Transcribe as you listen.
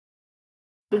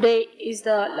Today is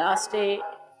the last day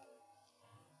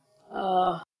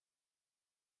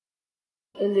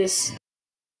in this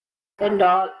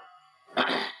Bengal,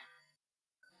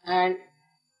 and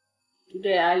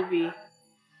today I'll be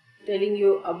telling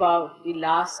you about the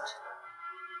last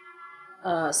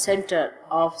center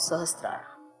of Sahastrar.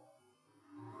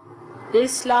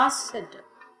 This last center,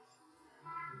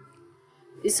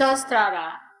 the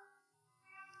Sahasrara,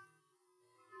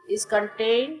 is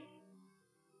contained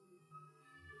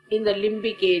in the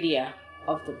limbic area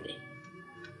of the brain.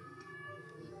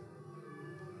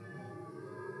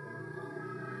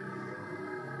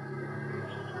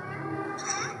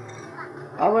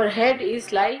 Our head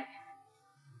is like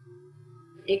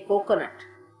a coconut.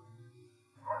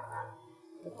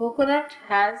 The coconut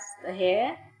has the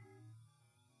hair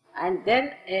and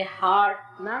then a hard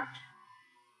nut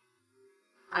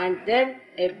and then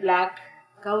a black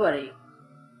covering,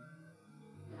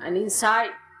 and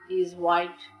inside is white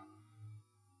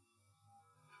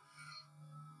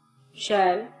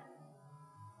shell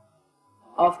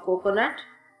of coconut,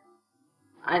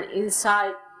 and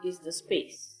inside is the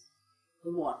space,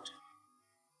 the water.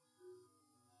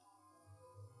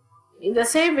 In the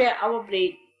same way our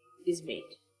brain is made.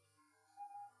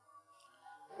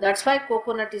 That's why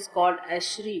coconut is called as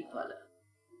Shri Phala.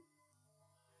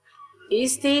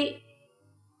 Is the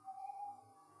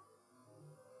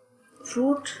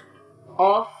fruit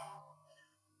of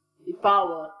the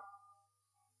power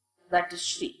that is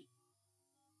Shri.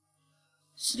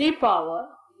 Shri power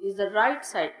is the right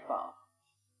side power,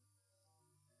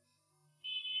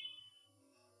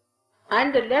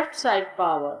 and the left side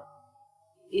power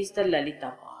is the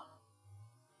Lalita power.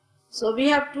 So we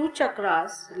have two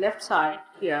chakras. Left side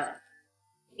here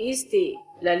is the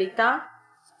Lalita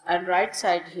and right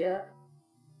side here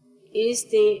is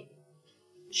the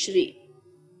Shri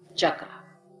chakra.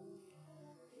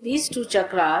 These two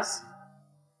chakras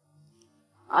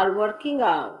are working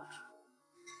out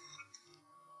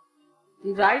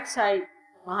the right side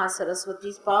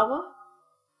Mahasaraswati's power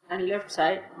and left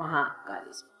side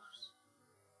Mahakali's power.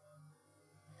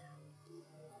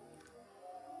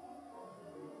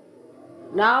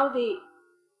 Now the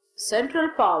central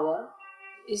power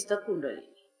is the Kundalini.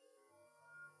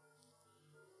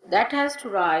 That has to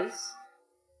rise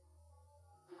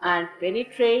and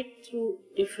penetrate through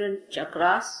different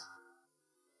chakras,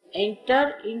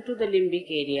 enter into the limbic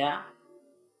area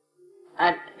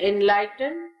and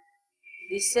enlighten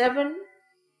the 7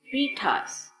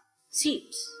 pithas,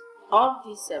 seats of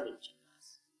these 7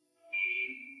 chakras.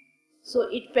 So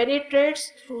it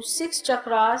penetrates through 6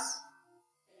 chakras,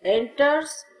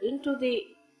 enters into the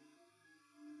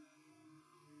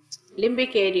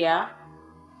limbic area,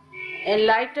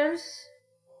 enlightens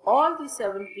all the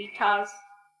 7 pithas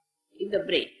in the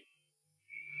brain,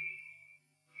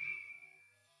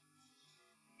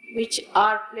 which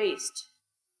are placed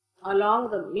along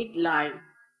the midline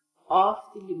of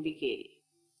the limbic area.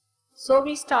 So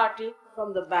we started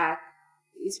from the back,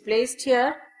 is placed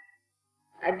here.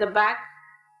 At the back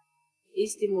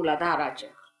is the Muladhara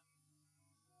chakra.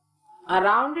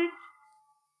 Around it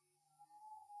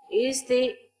is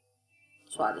the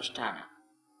Swadhisthana.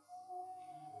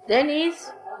 Then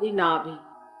is the Nabhi.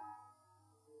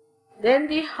 Then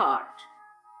the heart.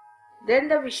 Then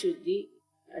the Vishuddhi,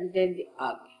 and then the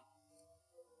Agya.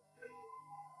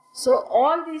 So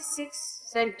all these 6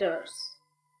 centers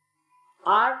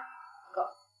are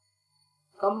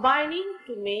combining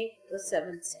to make the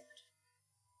 7th center.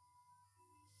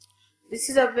 This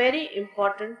is a very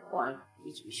important point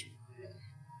which we should.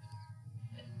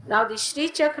 Now the Shri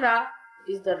chakra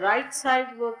is the right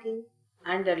side working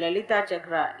and the Lalita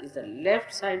chakra is the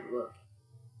left side working.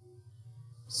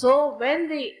 So when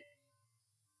the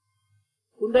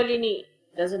Kundalini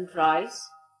doesn't rise,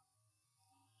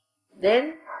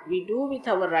 then we do with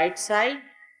our right side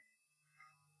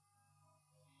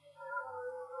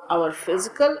our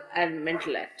physical and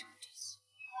mental activities.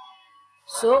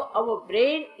 So our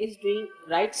brain is doing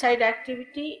right side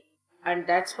activity, and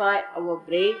that's why our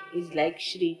brain is like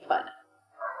Shri Phala.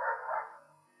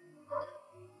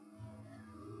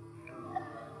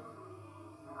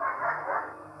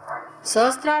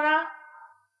 Sahasrara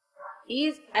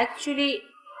is actually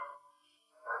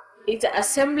the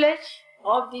assemblage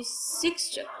of these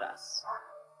 6 chakras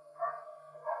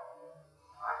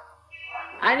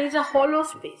and is a hollow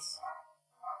space.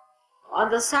 On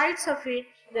the sides of it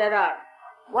there are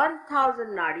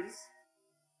 1000 nadis,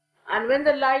 and when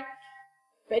the light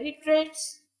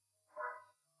penetrates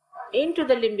into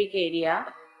the limbic area,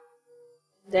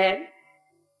 then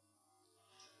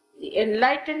the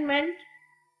enlightenment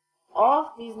of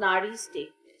these nadis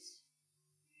take place.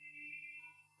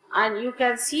 and you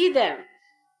can see them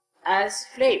as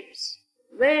flames,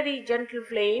 very gentle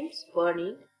flames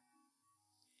burning,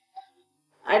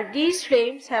 and these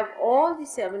flames have all the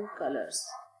 7 colors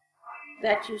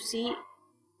that you see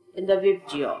in the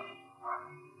Vibgyor.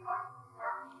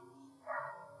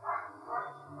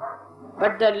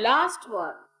 But the last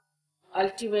one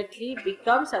ultimately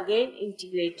becomes again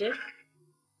integrated,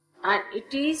 and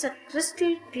it is a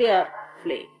crystal clear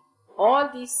flame. All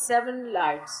these 7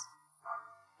 lights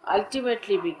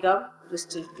ultimately become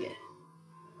crystal clear.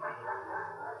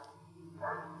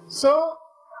 So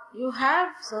you have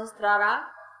Sahasrara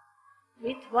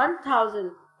with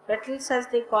 1000 petals, as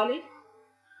they call it.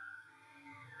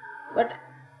 But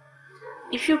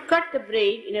if you cut the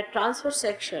braid in a transverse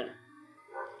section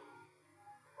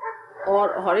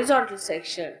or horizontal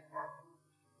section,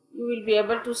 you will be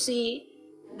able to see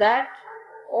that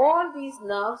all these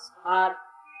nerves are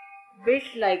built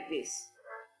like this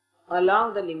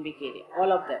along the limbic area.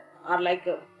 All of them are like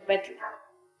a petal.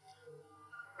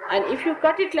 And if you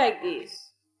cut it like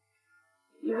this,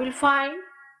 you will find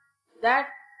that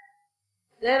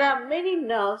there are many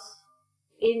nerves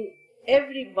in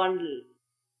every bundle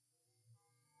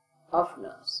of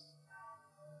nerves.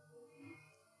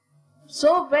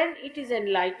 So when it is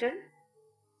enlightened,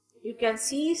 you can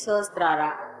see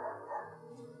Sahasrara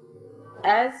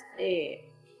as a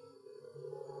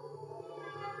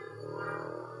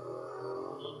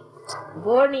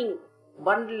burning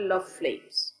bundle of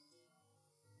flames.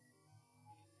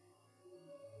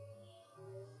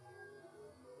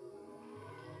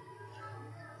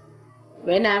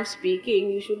 When I am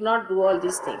speaking, you should not do all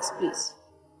these things, please.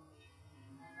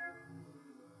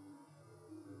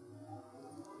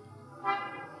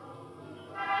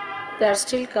 They are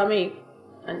still coming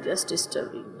and just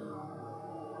disturbing me.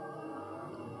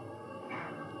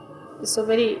 It's a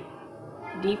very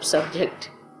deep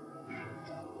subject.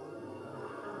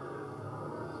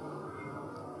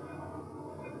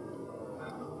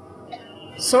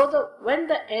 So when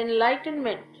the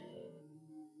enlightenment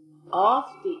of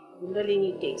the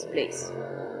Kundalini takes place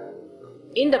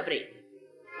in the brain,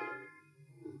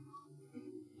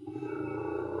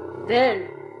 then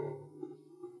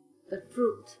the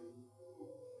truth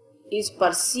is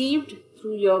perceived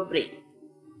through your brain.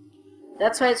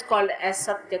 That's why it's called as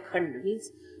Satyakhand, means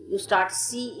you start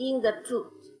seeing the truth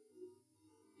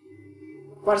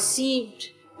perceived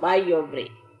by your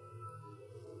brain.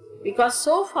 Because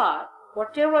so far,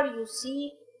 whatever you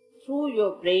see through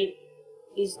your brain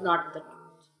is not the truth.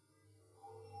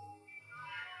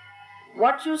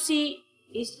 What you see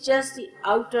is just the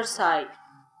outer side.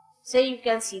 Say you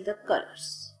can see the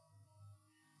colors.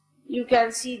 You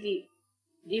can see the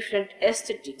different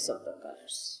aesthetics of the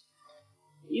colors.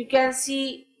 You can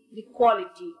see the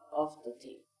quality of the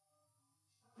thing.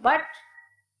 But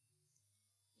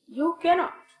you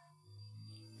cannot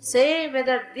say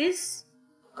whether this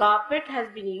carpet has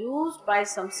been used by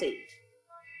some saint.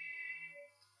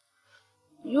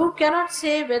 You cannot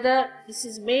say whether this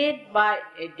is made by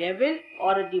a devil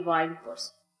or a divine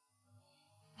person.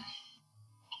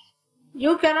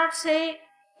 You cannot say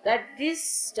that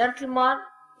this gentleman,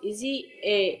 is he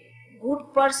a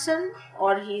good person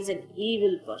or he is an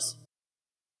evil person.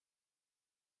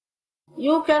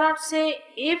 You cannot say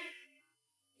if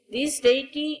this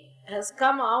deity has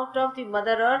come out of the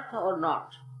Mother Earth or not.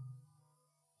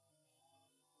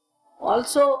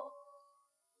 Also,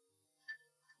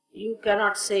 you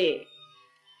cannot say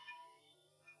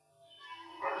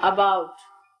about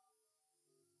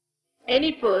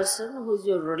any person who is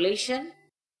your relation,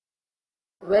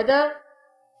 whether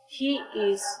he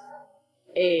is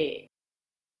a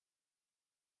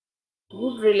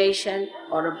good relation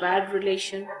or a bad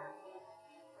relation,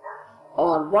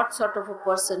 or what sort of a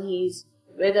person he is,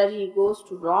 whether he goes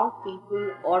to wrong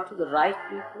people or to the right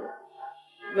people,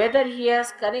 whether he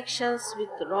has connections with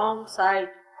the wrong side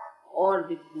or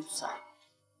with good side.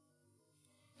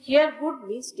 Here good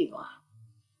means divine.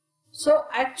 So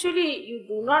actually you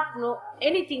do not know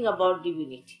anything about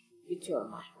divinity with your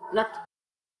mind. Nothing.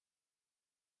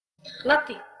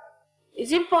 Nothing.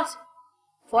 It's impossible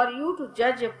for you to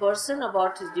judge a person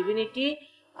about his divinity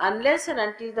unless and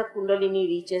until the Kundalini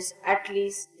reaches at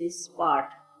least this part,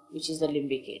 which is the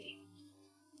limbic area.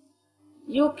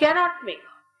 You cannot make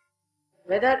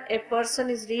whether a person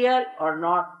is real or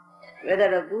not,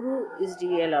 whether a guru is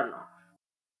real or not.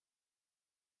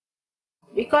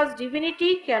 Because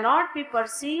divinity cannot be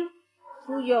perceived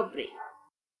through your brain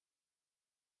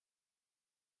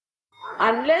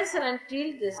unless and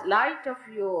until this light of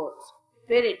your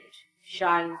spirit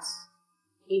shines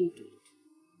into it.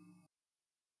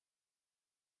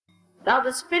 Now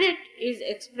the spirit is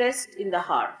expressed in the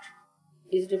heart.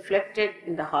 is reflected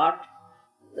in the heart.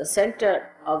 The center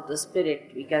of the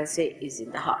spirit, we can say, is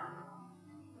in the heart.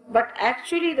 But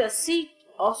actually the seat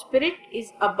of spirit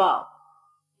is above,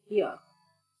 here.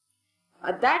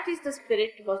 That is the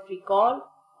spirit what we call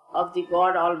of the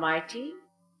God Almighty,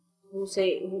 whom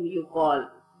you call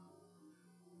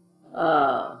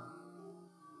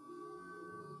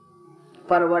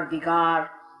Parvardigar,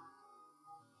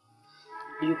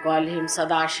 you call him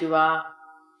Sadashiva,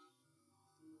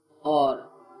 or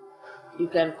you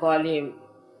can call him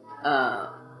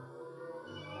the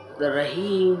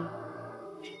Rahim,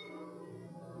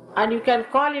 and you can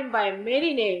call him by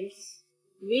many names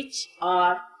which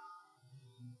are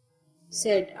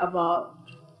said about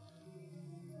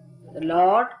the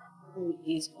Lord who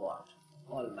is God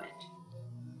Almighty.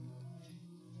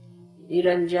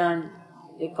 Niranjan,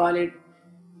 they call it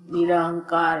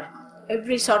Nirahankar,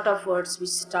 every sort of words which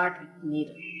start with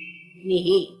Nira,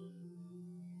 Nihi.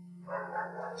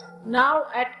 Now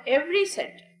at every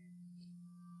center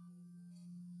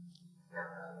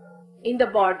in the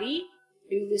body,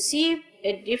 you receive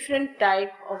a different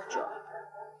type of joy.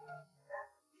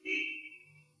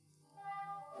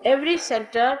 Every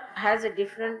center has a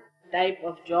different type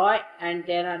of joy, and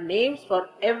there are names for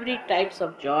every types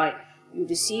of joy you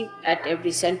receive at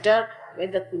every center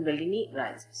when the Kundalini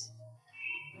rises.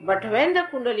 But when the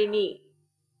Kundalini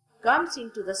comes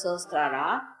into the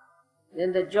Sahastrar,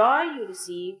 then the joy you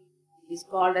receive is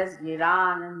called as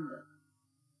Nirananda.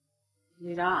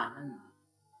 Nirananda.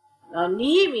 Now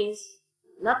Ni means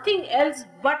nothing else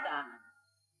but Ananda.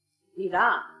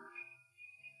 Nirananda.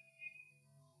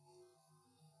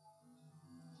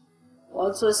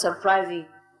 Also surprising,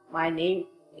 my name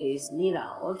is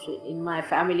Neera. Also in my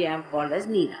family I am called as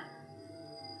Neera.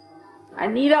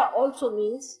 And Neera also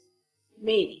means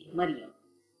Mary, Maria.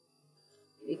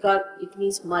 Because it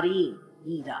means marine.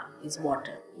 Neera is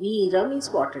water. Neera means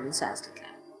water in Sanskrit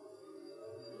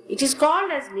language. It is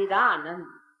called as Niranand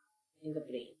in the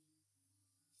brain.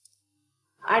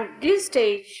 And this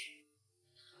stage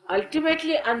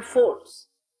ultimately unfolds.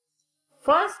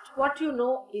 First, what you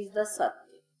know is the Satya,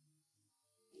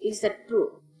 is the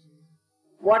truth.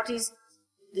 What is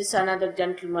this another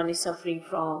gentleman is suffering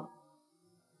from?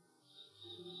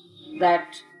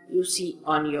 That you see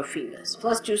on your fingers.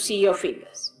 First you see your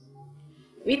fingers.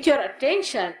 With your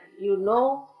attention, you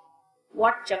know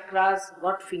what chakras,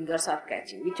 what fingers are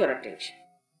catching, with your attention.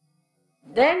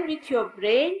 Then with your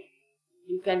brain,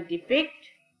 you can depict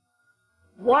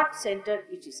what center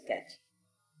it is catching.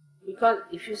 Because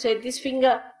if you say this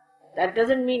finger, that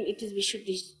doesn't mean it is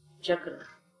Vishuddhi chakra.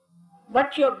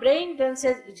 But your brain then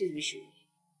says it is Vishuddhi.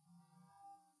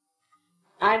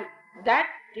 And that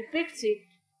depicts it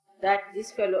that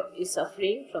this fellow is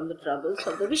suffering from the troubles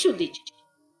of the Vishuddhi chakra.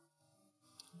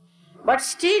 But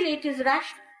still it is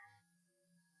rational.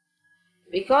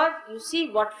 Because you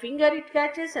see what finger it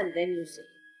catches and then you say.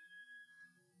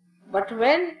 But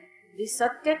when the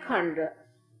Satyakhanda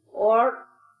or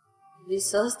the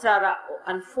Sahasrara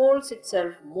unfolds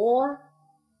itself more,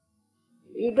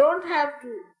 you don't have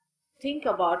to think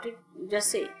about it, you just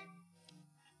say it.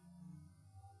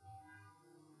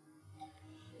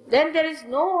 Then there is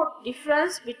no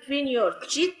difference between your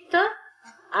Chitta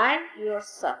and your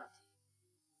Satya.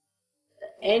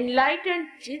 The enlightened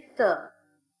Chitta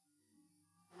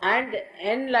and the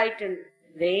enlightened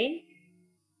brain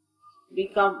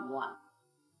become one.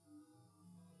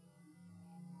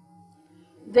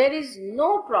 There is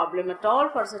no problem at all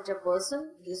for such a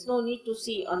person. There is no need to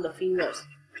see on the fingers.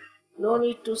 No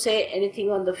need to say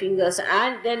anything on the fingers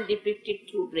and then depict it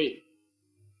through brain,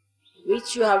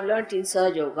 which you have learnt in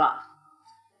Sahaja Yoga.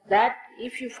 That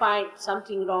if you find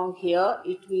something wrong here,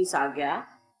 it means Agya.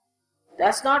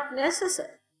 That's not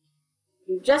necessary.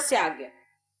 You just say Agya.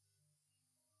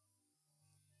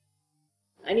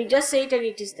 And you just say it and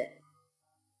it is there.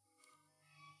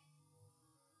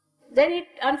 Then it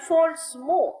unfolds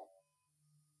more.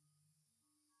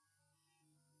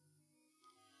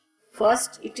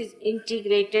 First, it is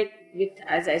integrated with,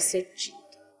 as I said, Chitta.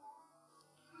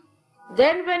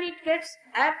 Then when it gets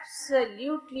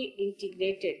absolutely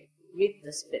integrated with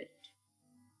the spirit,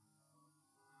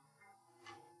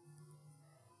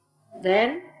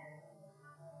 then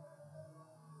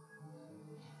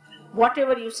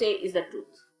whatever you say is the truth.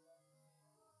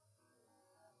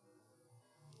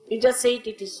 You just say it,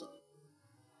 it is so.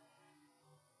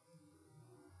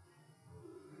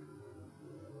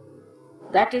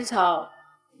 That is how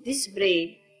this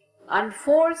brain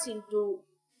unfolds into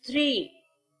 3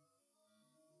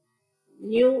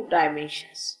 new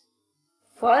dimensions.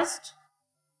 First,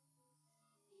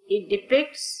 it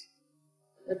depicts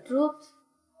the truth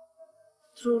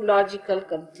through logical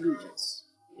conclusions.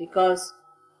 because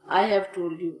I have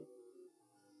told you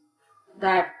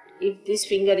that if this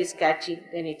finger is catching,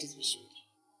 then it is Vishuddhi.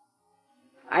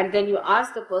 And then you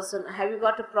ask the person, have you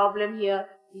got a problem here?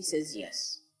 He says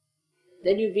yes.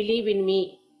 Then you believe in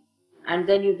me, and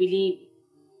then you believe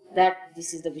that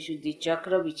this is the Vishuddhi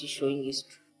chakra which is showing is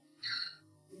true.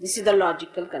 This is the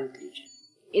logical conclusion.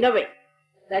 In a way,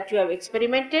 that you have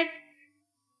experimented,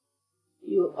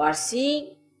 you are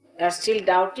seeing, you are still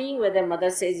doubting whether mother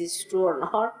says it's true or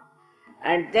not,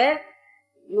 and then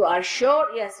you are sure,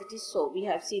 yes, it is so. We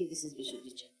have seen this is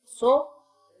Vishuddhi chakra. So,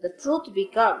 the truth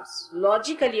becomes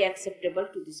logically acceptable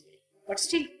to this brain. But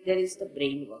still, there is the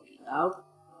brain working out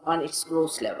on its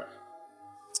gross level.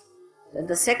 Then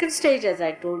the second stage, as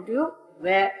I told you,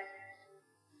 where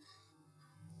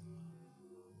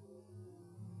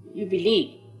you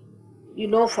believe, you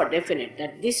know for definite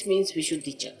that this means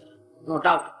Vishuddhi chakra. No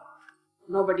doubt.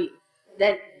 Nobody,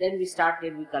 then we start,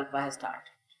 Nirvikalpa has started.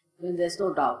 When there is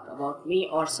no doubt about me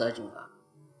or Sahaja.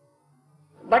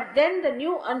 But then the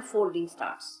new unfolding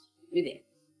starts within.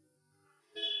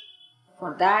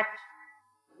 For that,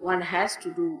 one has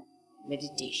to do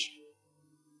meditation.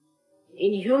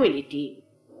 In humility,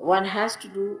 one has to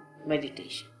do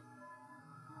meditation.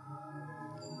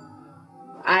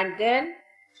 And then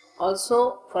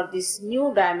also for this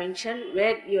new dimension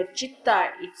where your chitta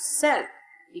itself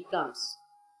becomes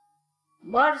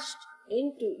merged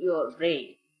into your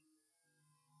brain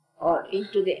or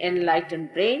into the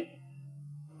enlightened brain,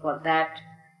 for that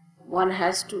one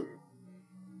has to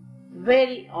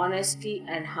very honestly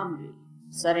and humbly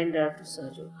surrender to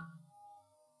Sahaja.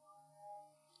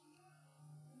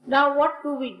 Now what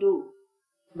do we do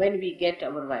when we get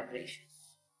our vibrations?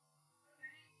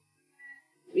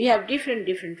 We have different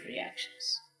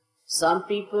reactions. Some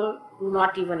people do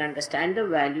not even understand the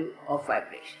value of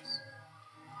vibrations.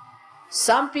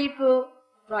 Some people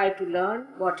try to learn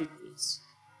what it means.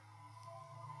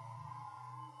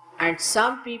 And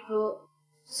some people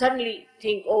suddenly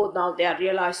think, oh, now they are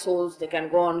realized souls, they can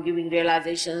go on giving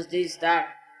realizations, this, that.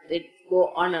 They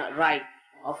go on a ride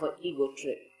of an ego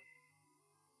trip.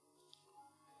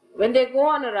 When they go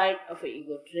on a ride of an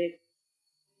ego trip,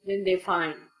 then they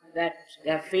find that they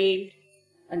have failed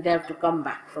and they have to come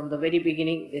back. From the very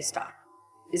beginning they start.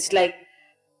 It's like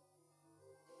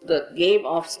the game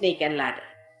of snake and ladder.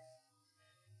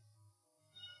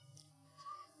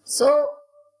 So,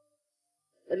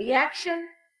 reaction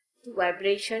to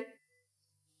vibration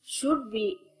should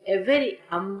be a very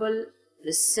humble,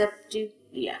 receptive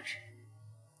reaction.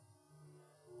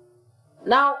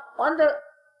 Now, on the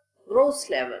gross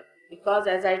level, because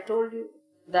as I told you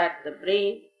that the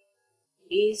brain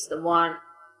is the one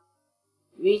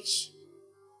which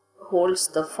holds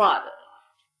the father.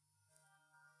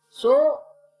 So,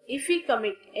 if we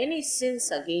commit any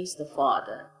sins against the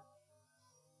father,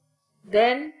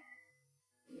 then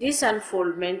this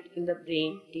unfoldment in the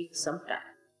brain takes some time.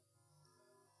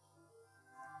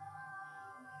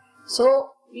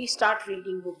 So, we start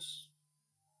reading books.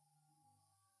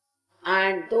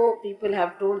 And though people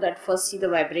have told that first see the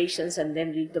vibrations and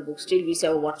then read the book, still we say,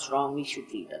 oh, what's wrong, we should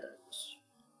read other books.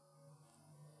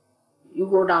 You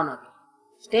go down again.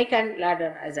 Snake and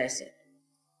ladder, as I said.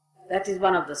 That is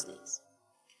one of the snakes.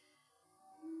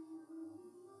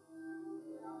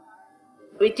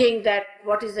 We think that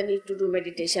what is the need to do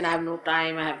meditation? I have no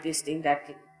time, I have this thing, that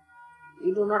thing.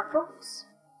 You do not progress.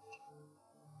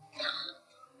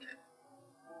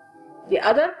 The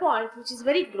other point, which is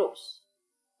very gross,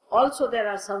 also there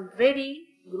are some very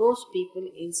gross people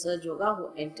in Sahaja Yoga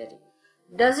who enter it.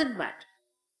 Doesn't matter.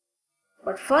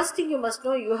 But first thing you must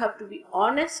know, you have to be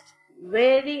honest,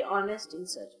 very honest in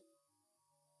Sahaja.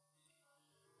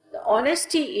 The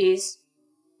honesty is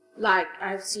like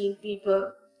I have seen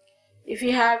people, if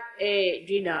you have a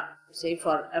dinner, say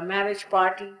for a marriage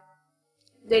party,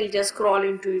 they'll just crawl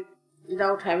into it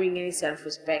without having any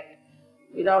self-respect,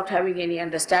 without having any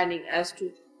understanding as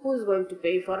to who is going to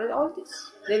pay for it, all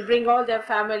this. They'll bring all their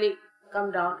family,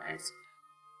 come down and sit.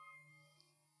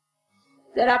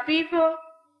 There are people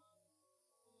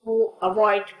who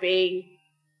avoid paying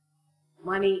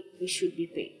money which should be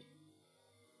paid.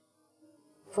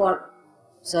 For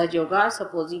Sahaja Yoga,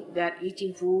 supposing they are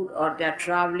eating food or they are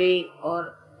traveling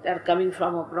or they are coming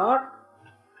from abroad,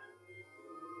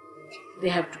 they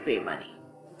have to pay money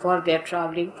for their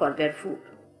traveling, for their food.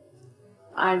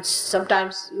 And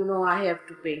sometimes, I have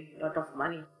to pay a lot of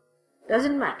money.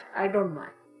 Doesn't matter, I don't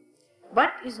mind.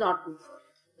 But it's not good for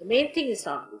you. The main thing is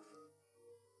not good for you.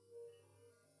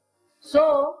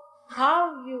 So,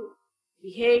 how you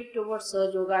behave towards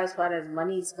Sahaja Yoga as far as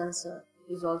money is concerned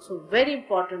is also very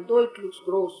important, though it looks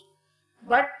gross,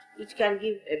 but it can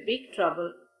give a big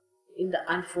trouble in the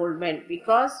unfoldment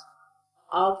because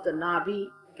of the Nabi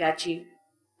catching.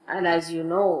 And as you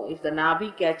know, if the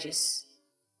Nabi catches,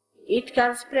 it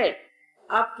can spread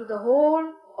up to the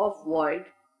whole of void.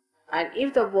 And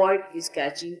if the void is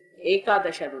catching,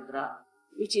 Ekadasha Rudra,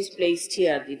 which is placed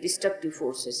here, the destructive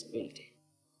forces built in.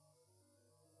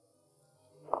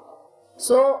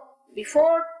 So,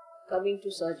 before coming to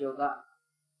Sahaja Yoga,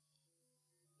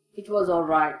 it was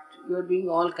alright, you were doing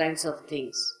all kinds of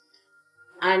things,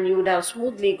 and you would have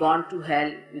smoothly gone to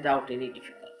hell without any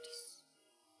difficulties.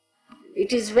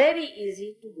 It is very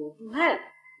easy to go to hell.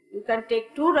 You can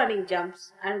take 2 running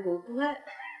jumps and go to hell.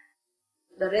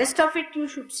 The rest of it you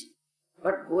should see.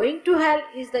 But going to hell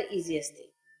is the easiest thing.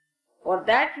 For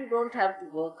that you don't have to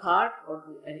work hard or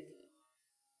do anything.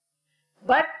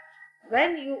 But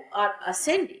when you are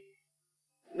ascending,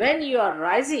 when you are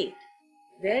rising,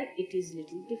 then it is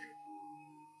little difficult.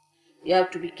 You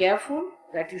have to be careful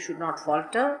that you should not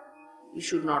falter, you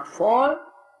should not fall,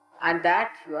 and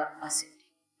that you are ascending.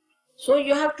 So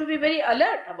you have to be very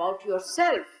alert about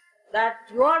yourself, that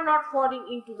you are not falling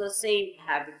into the same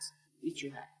habits which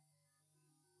you have.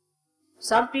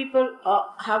 Some people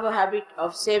have a habit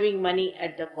of saving money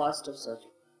at the cost of surgery.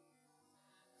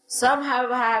 Some have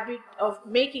a habit of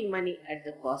making money at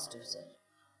the cost of surgery.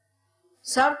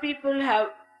 Some people have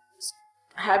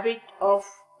a habit of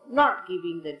not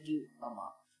giving the due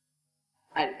amount,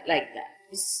 and like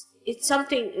that. It's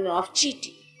something, of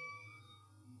cheating.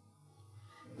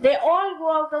 They all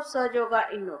go out of Sahaja Yoga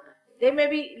in no time. They may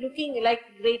be looking like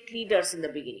great leaders in the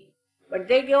beginning, but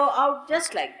they go out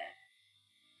just like that.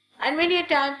 And many a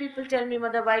time people tell me,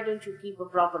 Mother, why don't you keep a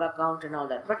proper account and all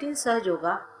that? But in Sahaja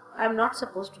Yoga, I am not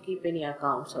supposed to keep any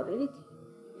accounts or anything,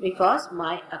 because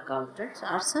my accountants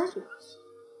are Sahaja Yogas.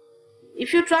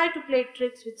 If you try to play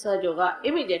tricks with Sahaja Yoga,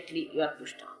 immediately you are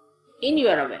pushed down in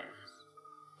your awareness,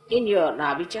 in your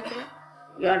Nabi Chakra.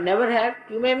 You are never helped.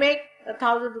 You may make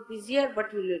 1,000 rupees here,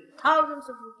 but you will lose thousands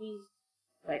of rupees.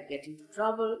 Might get into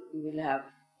trouble. You will have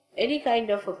any kind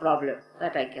of a problem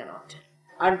that I cannot tell.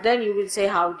 And then you will say,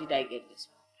 how did I get this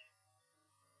problem?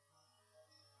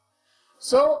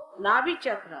 So, Nabi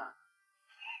Chakra,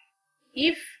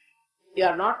 if you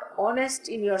are not honest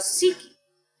in your seeking,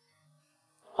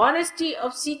 honesty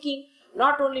of seeking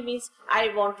not only means I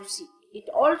want to seek, it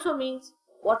also means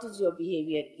what is your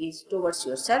behavior is towards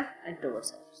yourself and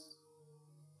towards others.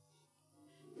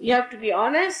 You have to be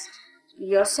honest with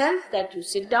yourself that you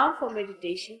sit down for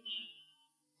meditation,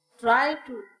 try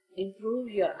to improve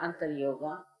your Antar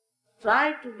Yoga,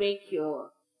 try to make your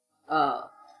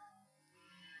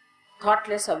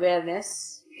thoughtless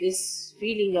awareness, this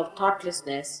feeling of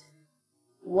thoughtlessness,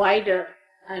 wider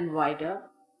and wider.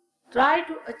 Try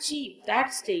to achieve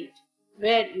that state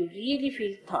where you really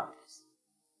feel thoughtless.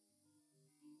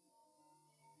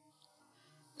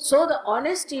 So the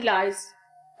honesty lies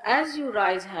as you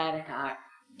rise higher and higher,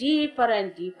 deeper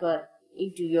and deeper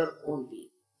into your own being.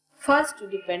 First you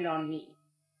depend on me,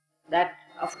 that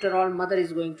after all Mother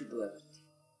is going to do everything.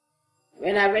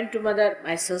 When I went to Mother,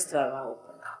 my Sahastrar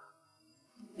opened up.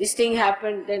 This thing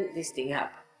happened, then this thing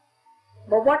happened.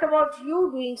 But what about you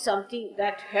doing something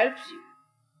that helps you?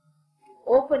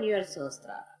 Open your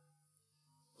Sahastrar.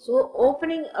 So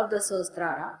opening of the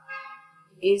Sahastrar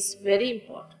is very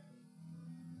important.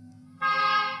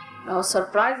 Now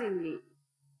surprisingly,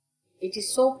 it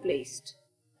is so placed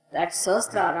that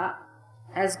Sahastrar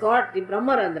has got the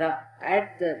Brahmarandra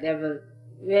at the level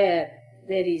where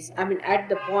there is, at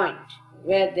the point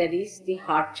where there is the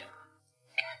heart chakra.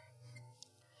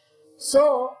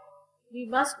 So we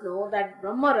must know that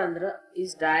Brahmarandra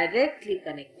is directly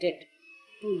connected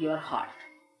to your heart.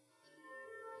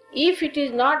 If it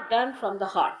is not done from the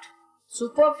heart,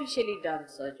 superficially done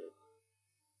surgery,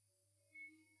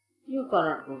 you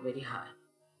cannot go very high.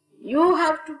 You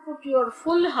have to put your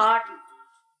full heart into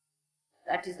it.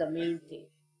 That is the main thing.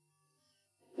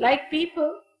 Like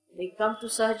people, they come to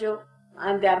Sahaja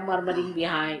and they are murmuring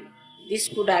behind. This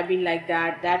could have been like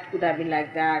that could have been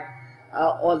like that,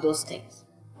 all those things.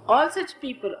 All such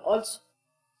people also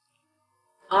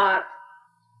are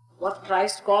what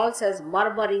Christ calls as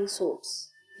murmuring souls.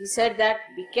 He said that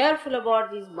be careful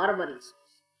about these murmuring souls.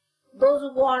 Those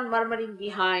who go on murmuring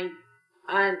behind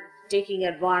and taking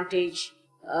advantage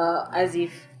as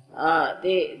if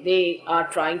they are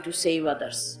trying to save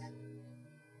others.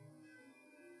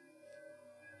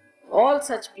 All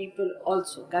such people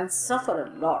also can suffer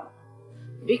a lot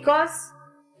because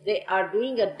they are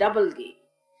doing a double game,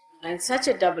 and such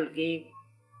a double game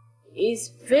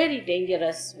is very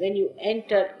dangerous when you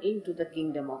enter into the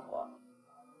kingdom of God.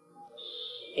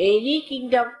 Any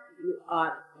kingdom you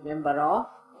are member of,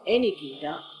 any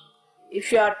kingdom,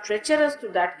 If you are treacherous to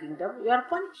that kingdom, you are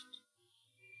punished.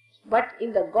 But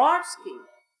in the God's kingdom,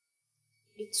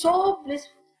 it's so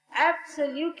blissful,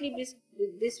 absolutely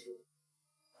blissful.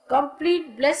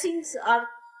 Complete blessings are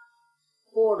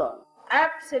poured on,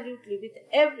 absolutely with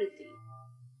everything.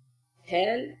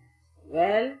 Health,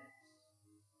 wealth,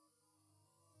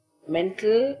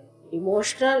 mental,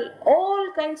 emotional,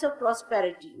 all kinds of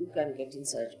prosperity you can get in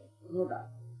Sahaja, no doubt.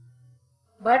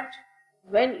 But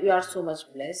when you are so much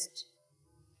blessed,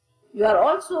 you are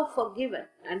also forgiven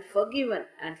and forgiven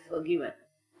and forgiven.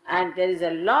 And there is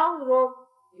a long rope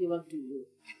given to you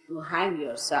to hang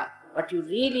yourself, but you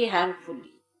really hang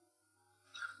fully.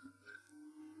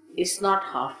 It's not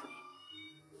halfway.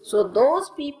 So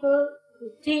those people who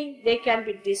think they can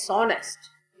be dishonest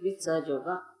with Sahaja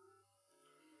Yoga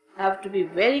have to be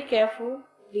very careful.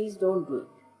 Please don't do it.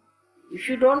 If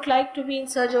you don't like to be in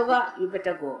Sahaja Yoga, you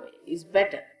better go away. It's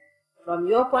better from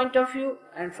your point of view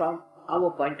and from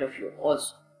our point of view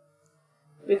also.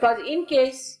 Because in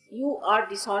case you are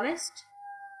dishonest,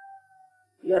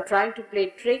 you are trying to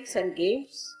play tricks and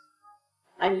games,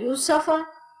 and you suffer,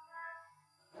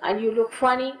 and you look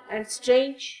funny and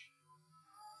strange,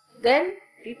 then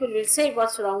people will say,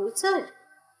 what's wrong with Sahaja?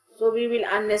 So we will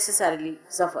unnecessarily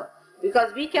suffer.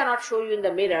 Because we cannot show you in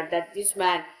the mirror that this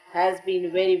man has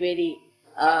been very, very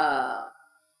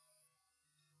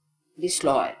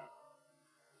disloyal.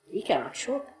 We cannot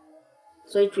show that.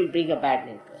 So it will bring a bad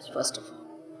name to us, first of all.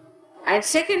 And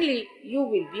secondly, you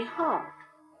will be harmed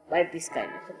by this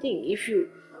kind of a thing. If you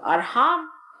are harmed,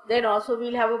 then also we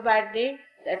will have a bad name,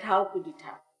 that how could it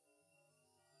happen?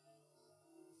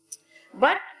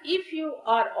 But if you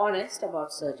are honest about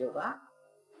Sahaja Yoga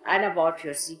and about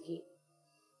your seeking,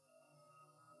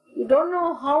 you don't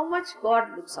know how much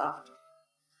God looks after.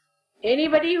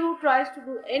 Anybody who tries to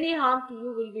do any harm to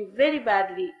you will be very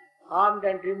badly harmed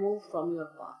and removed from your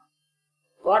path.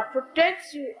 God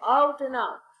protects you out and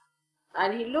out,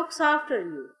 and He looks after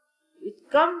you with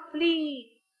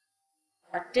complete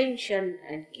attention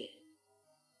and care.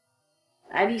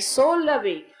 And He is so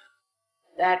loving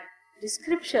that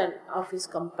description of His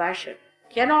compassion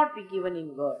cannot be given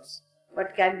in words,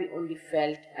 but can be only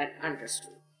felt and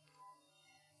understood.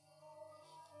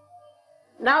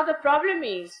 Now the problem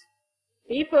is,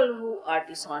 people who are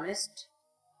dishonest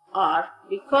are,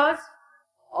 because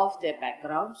of their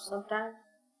background sometimes,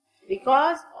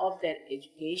 because of their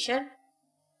education,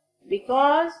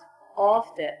 because of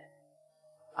their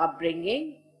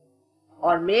upbringing,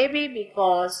 or maybe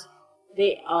because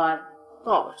they are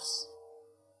cowards.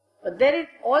 But there is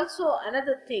also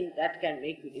another thing that can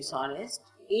make you dishonest,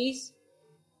 is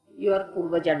your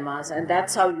Purva Janmas, and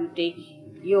that's how you take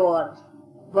your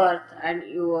birth and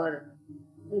your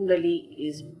Kundali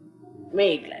is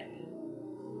made like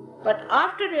it. But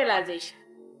after realization,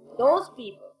 those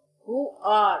people who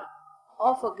are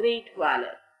of a great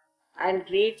valor and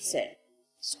great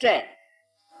strength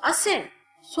ascend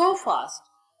so fast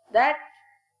that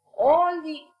all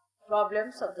the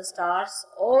problems of the stars,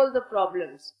 all the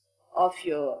problems of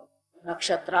your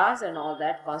nakshatras and all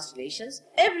that, constellations,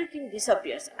 everything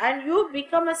disappears. And you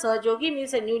become a Sahajogi,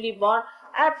 means a newly born,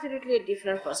 absolutely a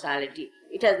different personality.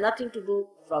 It has nothing to do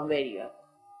from where you are.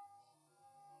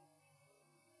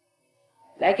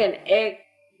 Like an egg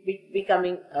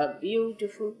becoming a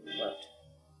beautiful bird.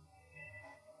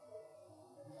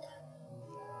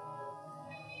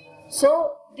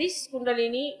 So this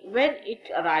Kundalini, when it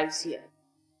arrives here,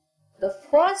 the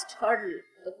first hurdle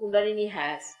the Kundalini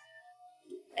has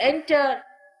to enter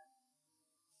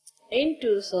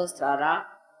into Sahasrara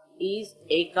is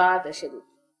Ekadasha Rudra.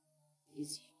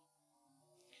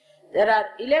 There are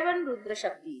 11 Rudra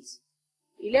Shaktis,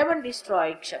 11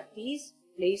 destroying Shaktis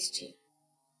placed here.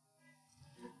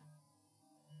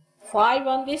 5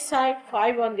 on this side,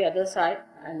 5 on the other side,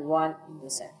 and 1 in the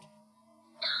center.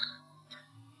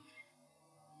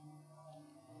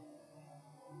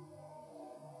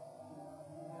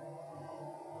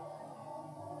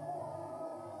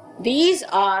 These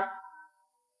are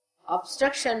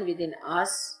obstruction within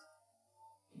us,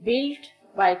 built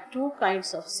by two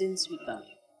kinds of sins we commit.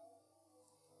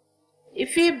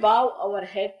 If we bow our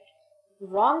head to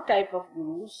wrong type of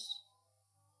gurus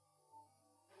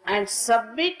and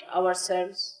submit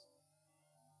ourselves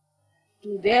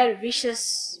to their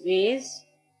vicious ways,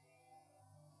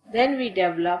 then we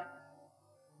develop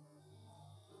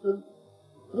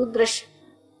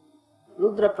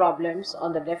Rudra problems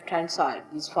on the left hand side.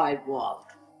 These 5 go out.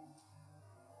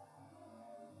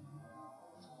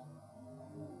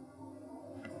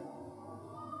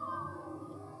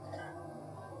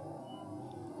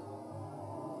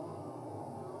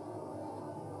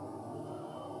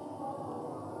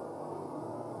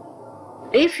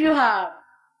 If you have,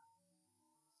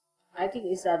 I think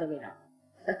it's the other way around.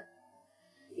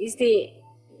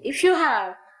 If you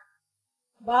have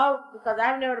bowed, because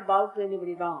I've never bowed to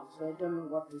anybody wrong, so I don't know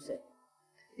what to say.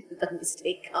 The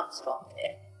mistake comes from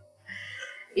there.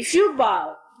 If you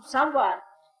bow to someone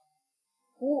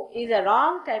who is a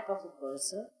wrong type of a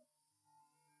person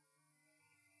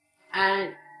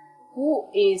and who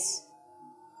is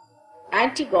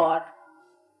anti-God,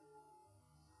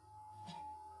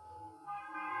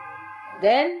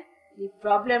 then the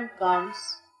problem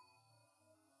comes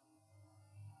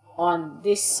on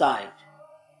this side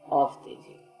of the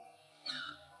thing,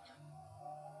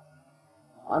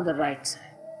 on the right side.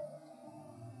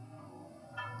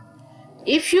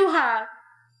 If you have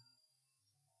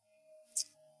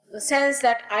the sense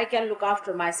that I can look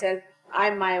after myself,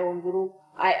 I'm my own guru,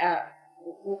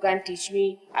 who can teach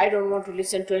me, I don't want to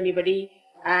listen to anybody,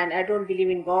 and I don't believe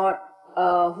in God,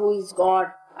 who is God,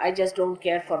 I just don't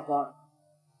care for God.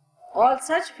 All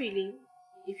such feeling,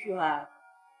 if you have,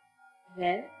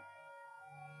 then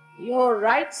your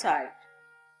right side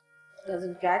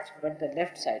doesn't catch, but the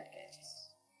left side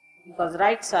catches. Because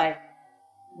right side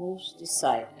moves this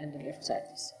side and the left side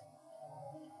this side.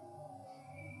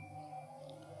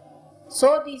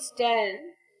 So these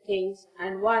 10 things,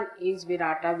 and one is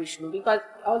Virata Vishnu, because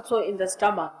also in the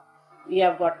stomach we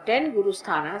have got 10 Guru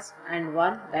Sthanas and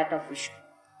one that of Vishnu.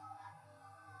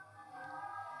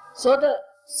 So the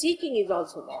seeking is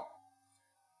also there,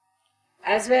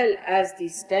 as well as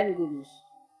these 10 Gurus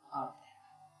are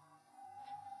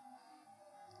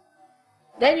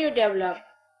there. Then you develop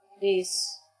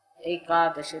this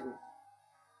Ekadasha Rupa.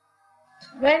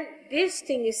 When this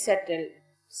thing is set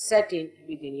in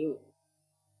within you,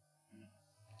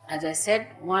 as I said,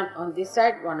 one on this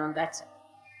side, one on that side.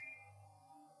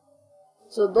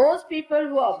 So those people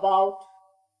who are about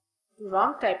to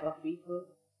wrong type of people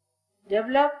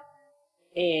develop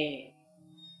a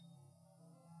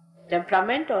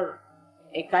temperament or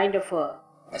a kind of a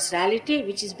personality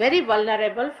which is very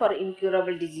vulnerable for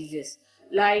incurable diseases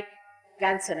like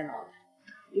cancer and all that.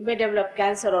 You may develop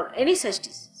cancer or any such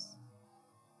disease.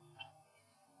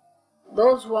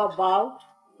 Those who are bound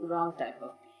to wrong type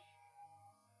of people.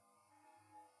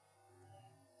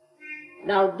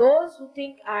 Now those who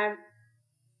think I am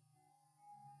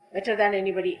better than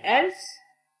anybody else,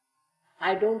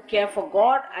 I don't care for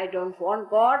God, I don't want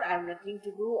God, I have nothing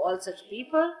to do, all such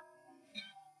people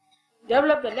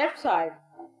develop the left side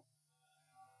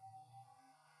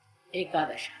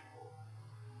Ekadasha.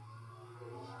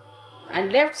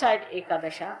 And left side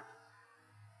Ekadasha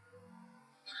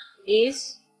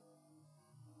is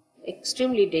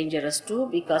extremely dangerous too,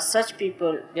 because such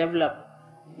people develop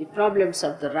the problems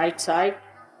of the right side,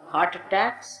 heart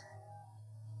attacks,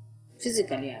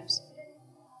 physically I am saying,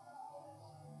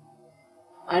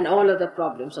 and all other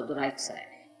problems of the right side.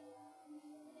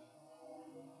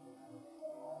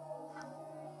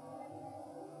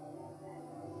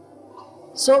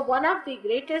 So one of the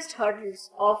greatest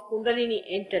hurdles of Kundalini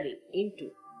entering into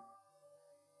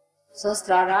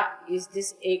Sahastrar is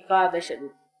this Ekadasha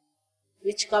Rupa,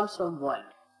 which comes from world.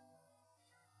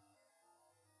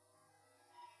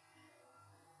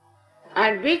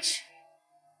 And which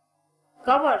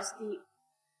covers the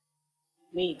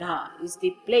Medha, is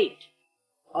the plate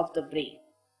of the brain.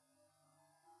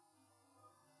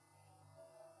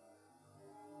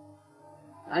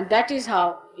 And that is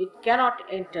how it cannot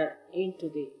enter into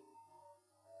the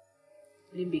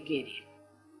limbic area.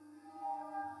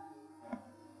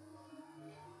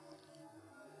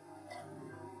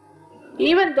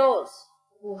 Even those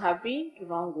who have been to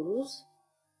wrong gurus,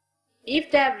 if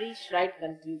they have reached right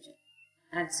conclusion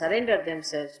and surrendered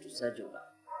themselves to Sahaja,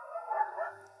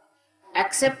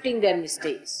 accepting their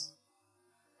mistakes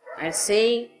and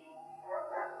saying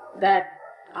that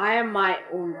I am my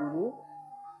own guru,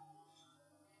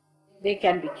 they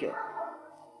can be cured.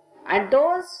 And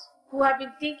those who have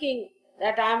been thinking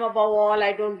that I am above all,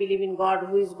 I don't believe in God,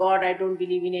 who is God, I don't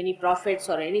believe in any prophets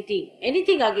or anything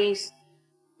against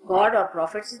God or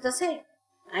prophets is the same.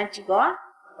 Anti-God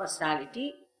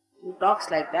personality who talks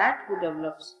like that, who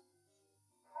develops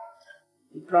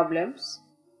the problems,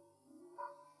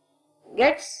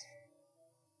 gets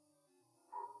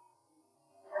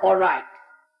alright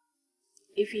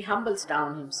if he humbles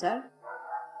down himself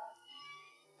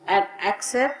and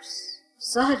accepts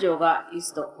Sahaja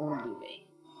is the only way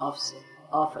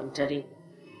of entering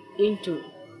into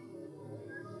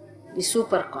the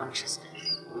super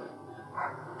consciousness.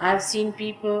 I have seen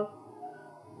people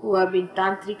who have been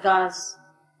tantrikas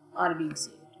are being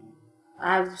saved.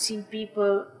 I have seen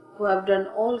people who have done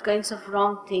all kinds of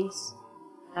wrong things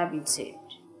have been saved.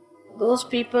 those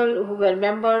people who were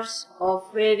members of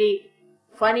very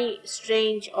funny,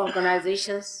 strange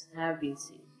organizations have been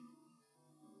seen.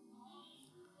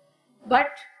 But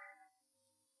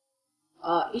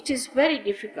it is very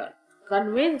difficult to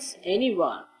convince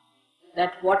anyone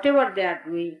that whatever they are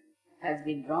doing has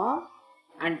been wrong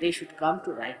and they should come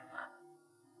to right path.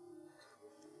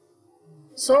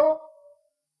 So,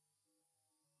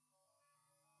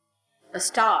 a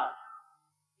star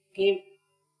came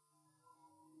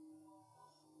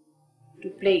to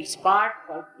play its part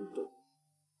called Pluto.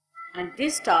 And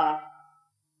this star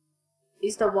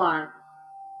is the one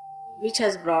which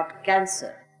has brought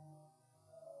cancer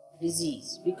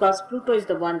disease, because Pluto is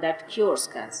the one that cures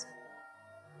cancer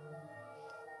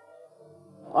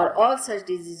or all such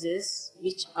diseases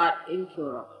which are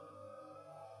incurable.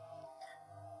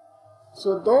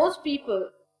 So those people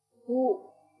who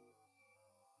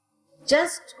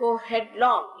just go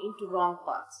headlong into wrong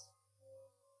paths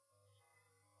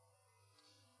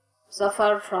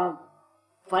suffer from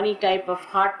funny type of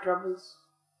heart troubles,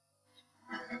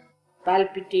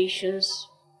 palpitations,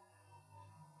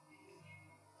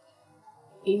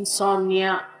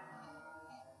 insomnia,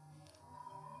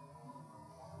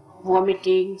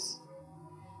 vomitings,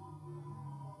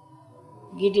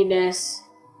 giddiness,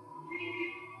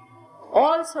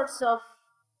 all sorts of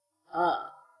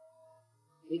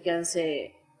we can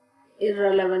say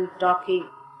irrelevant talking.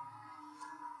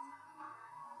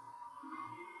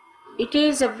 It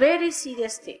is a very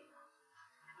serious thing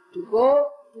to go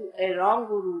to a wrong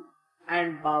guru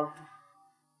and bow to him.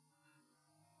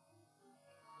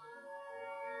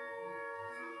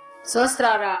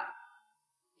 Sahasrara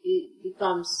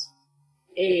becomes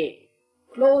a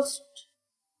closed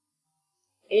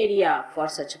area for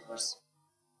such a person.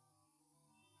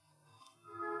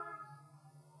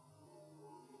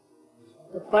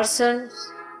 The persons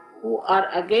who are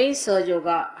against Sahaja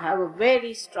Yoga have a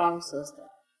very strong Sahasrara,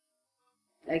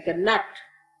 like a nut,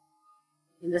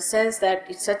 in the sense that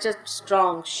it's such a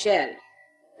strong shell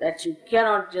that you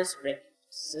cannot just break it.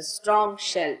 It's a strong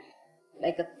shell,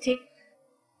 like a thick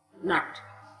nut.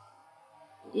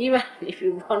 Even if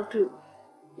you want to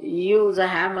use a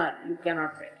hammer, you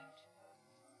cannot break it.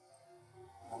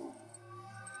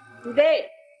 Today,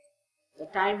 the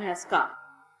time has come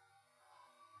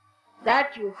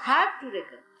that you have to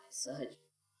recognize Sahaja.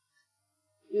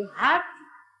 You have to.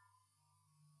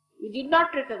 You did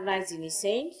not recognize any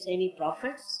saints, any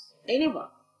prophets, anyone,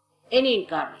 any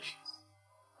incarnations.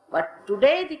 But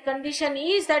today the condition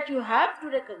is that you have to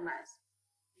recognize.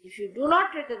 If you do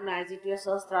not recognize it, your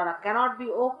Sahasrara cannot be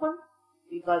open,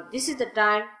 because this is the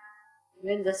time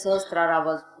when the Sahasrara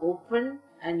was open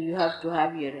and you have to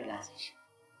have your realization.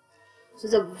 So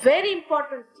it's a very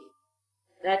important thing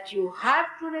that you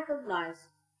have to recognize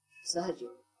Sahaja.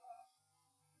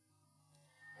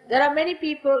 There are many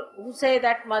people who say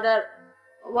that, Mother,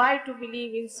 why to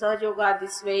believe in Sahaja Yoga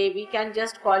this way? We can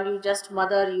just call you just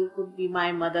Mother, you could be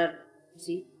my mother. You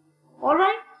see?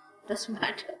 Alright, doesn't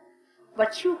matter.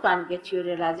 But you can't get your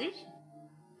realization.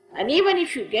 And even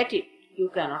if you get it, you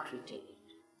cannot retain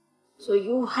it. So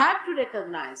you have to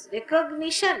recognize.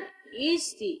 Recognition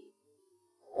is the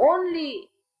only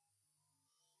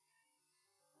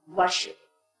worship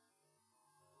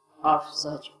of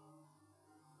Sahaja.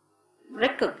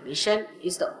 Recognition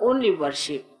is the only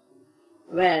worship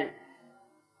when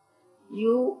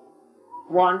you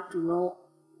want to know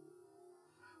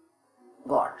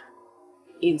God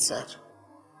in Sahaja.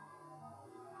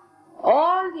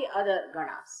 All the other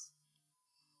ganas,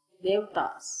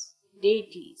 devtas,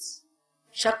 deities,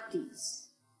 shaktis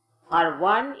are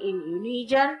one in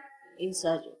unison in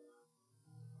Sahaja.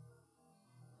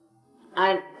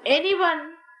 And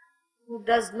anyone who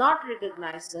does not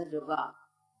recognize Sahaja Yoga,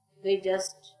 they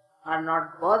just are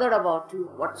not bothered about you,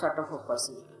 what sort of a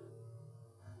person you are.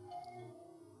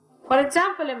 For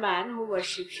example, a man who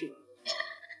worships Shiva,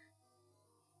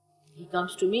 he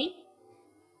comes to me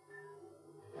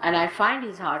and I find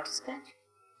his heart is catching.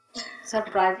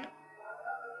 Surprising.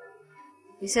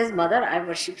 He says, Mother, I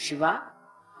worship Shiva.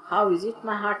 How is it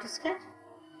my heart is catching?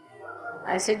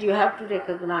 I said, you have to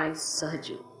recognize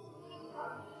Sahaja.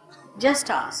 Just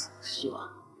ask Shiva.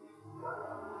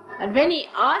 And when he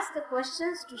asks the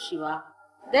questions to Shiva,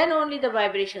 then only the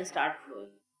vibrations start flowing.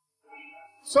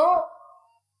 So,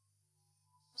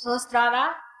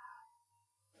 Sahasrara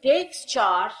takes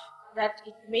charge that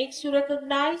it makes you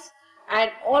recognize,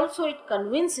 and also it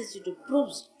convinces you to prove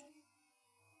it.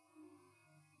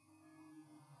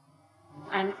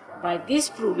 And by this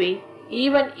proving,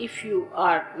 even if you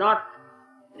are not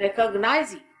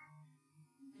recognizing,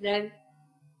 then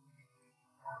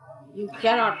you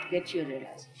cannot get your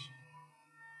realization.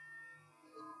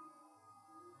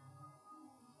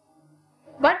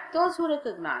 But those who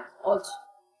recognize also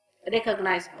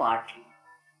recognize partly.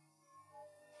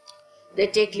 They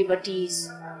take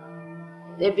liberties,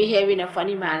 they behave in a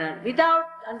funny manner without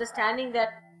understanding that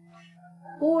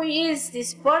who is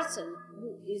this person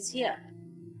who is here.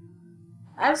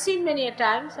 I've seen many a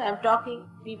times, I am talking,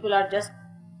 people are just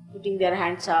putting their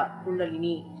hands up,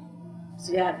 Kundalini,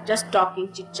 they are just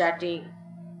talking, chit-chatting.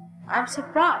 I'm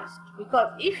surprised,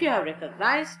 because if you have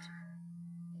recognized,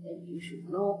 then you should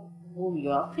know whom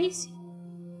you are facing.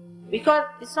 Because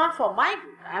it's not for my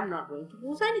good, I'm not going to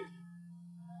lose anything.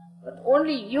 But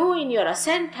only you in your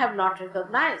ascent have not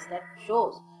recognized. That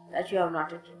shows that you have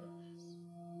not yet recognized.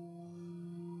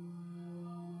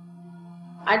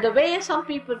 And the way some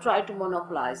people try to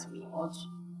monopolize me also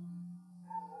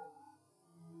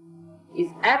is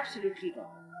absolutely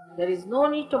wrong. There is no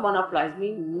need to monopolize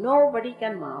me. Nobody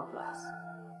can monopolize.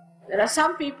 There are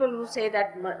some people who say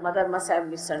that mother must have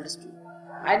misunderstood.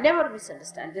 I never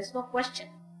misunderstand. There's no question.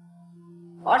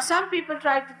 Or some people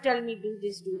try to tell me do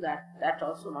this, do that. That's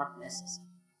also not necessary.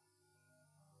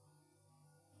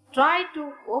 Try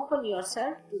to open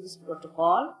yourself to this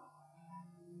protocol,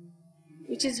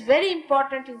 which is very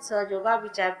important in Sahaja Yoga,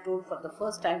 which I have told for the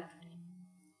first time today.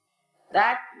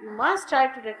 That you must try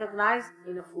to recognize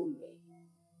in a full way.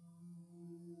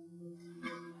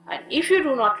 And if you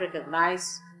do not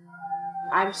recognize,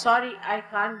 I'm sorry, I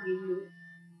can't give you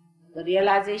the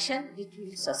realization it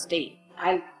will sustain.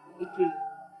 It will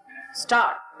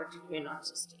start, but it may not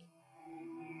sustain.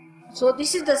 So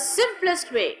this is the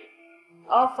simplest way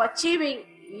of achieving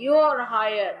your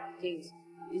higher things,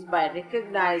 is by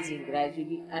recognizing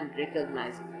gradually and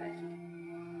recognizing gradually.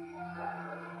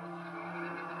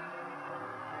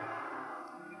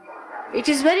 It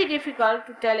is very difficult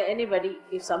to tell anybody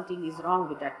if something is wrong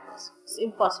with that person. It's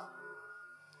impossible.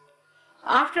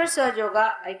 After Sahaja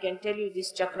Yoga, I can tell you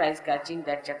this chakra is catching,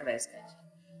 that chakra is catching.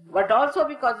 But also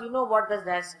because you know what does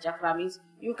that chakra means,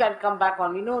 you can come back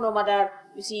on me, no mother,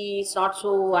 you see it's not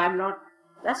so, I'm not.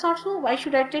 That's not so. Why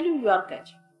should I tell you are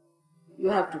catching? You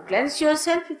have to cleanse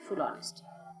yourself with full honesty.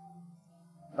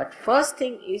 But first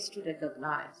thing is to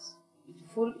recognize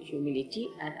with full humility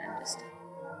and understanding.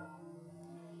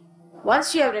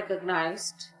 Once you have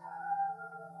recognized,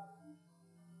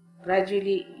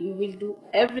 gradually you will do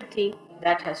everything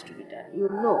that has to be done. You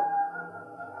know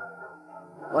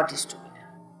what is to be done.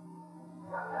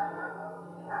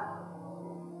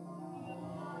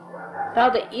 Now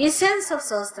the essence of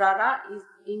Sahastrar is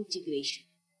integration.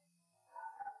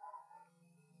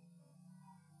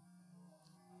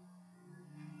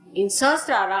 In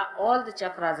Sahastrar, all the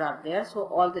chakras are there, so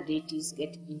all the deities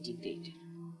get integrated.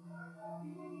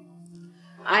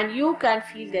 And you can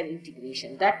feel their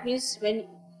integration. That means when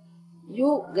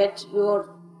you get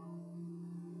your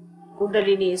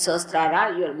Kundalini in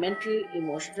Sahastrar, your mental,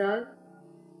 emotional,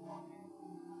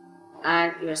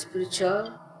 and your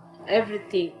spiritual,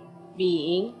 everything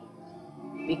being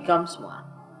becomes one.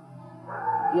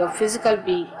 Your physical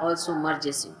being also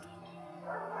merges into it.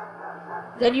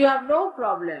 Then you have no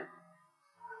problem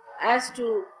as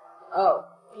to,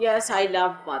 yes, I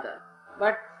love mother,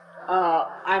 but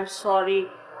I'm sorry,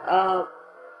 I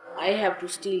have to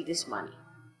steal this money.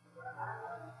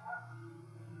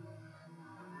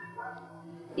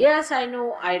 Yes, I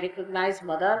know, I recognize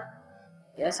mother.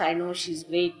 Yes, I know she's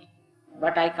great,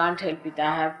 but I can't help it.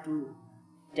 I have to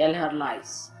tell her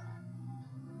lies.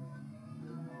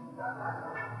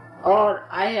 Or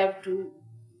I have to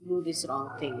do this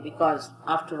wrong thing because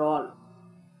after all,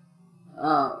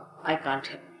 I can't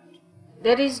help it.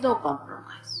 There is no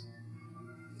compromise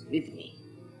with me.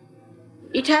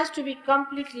 It has to be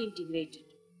completely integrated.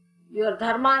 Your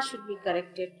dharma should be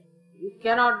corrected. You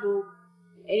cannot do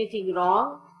anything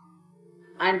wrong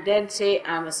and then say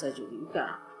I am a Sahaja. You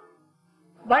cannot.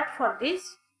 But for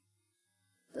this,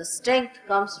 the strength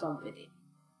comes from within.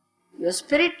 Your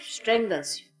spirit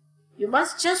strengthens you. You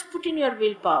must just put in your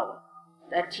willpower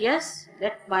that yes,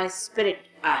 let my spirit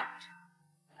act.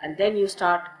 And then you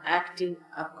start acting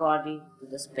according to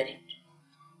the spirit.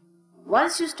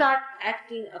 Once you start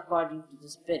acting according to the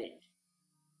spirit,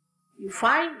 you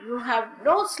find you have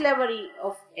no slavery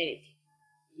of anything.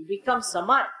 You become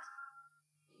samarth,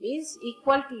 means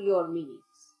equal to your meanings.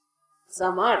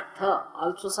 Samartha,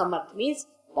 also samarth means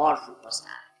powerful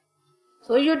personality.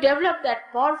 So you develop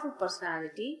that powerful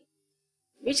personality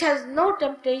which has no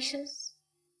temptations,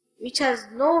 which has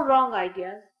no wrong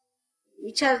ideas,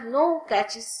 which has no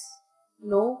catches,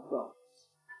 no problems.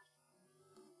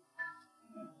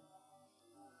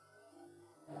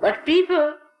 But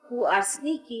people who are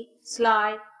sneaky,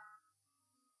 sly,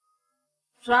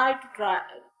 try to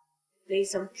play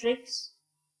some tricks,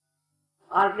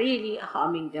 are really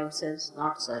harming themselves,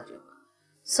 not Sahaja Yoga.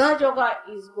 Sahaja Yoga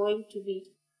is going to be,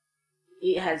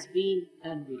 it has been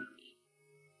and will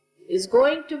be, is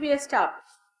going to be established.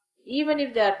 Even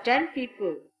if there are 10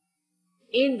 people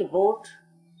in the boat,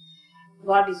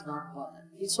 God is not bothered.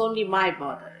 It's only my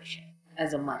botheration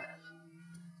as a mother.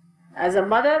 As a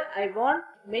mother, I want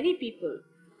many people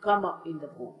to come up in the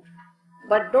boat.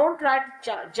 But don't try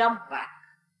to jump back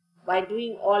by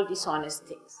doing all dishonest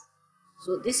things.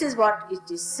 So this is what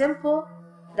it is simple,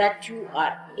 that you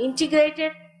are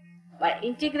integrated. By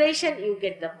integration, you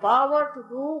get the power to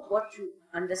do what you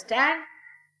understand,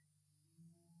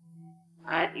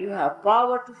 and you have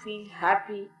power to feel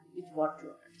happy with what you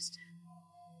understand.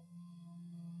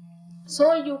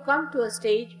 So you come to a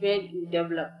stage where you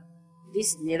develop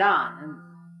this Niranand,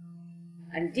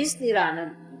 and this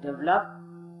Niranand you develop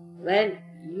when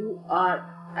you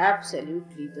are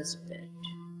absolutely the Spirit.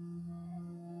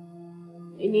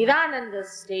 In Nirananda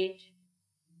state,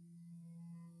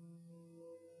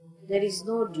 there is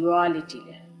no duality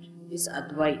left. It's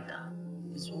Advaita.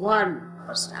 It's one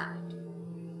personality.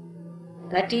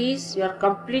 That is, you are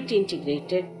completely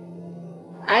integrated,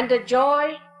 and the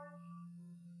joy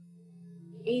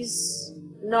is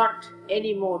not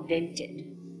any more dented.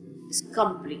 It's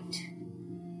complete.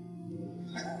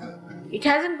 It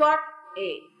hasn't got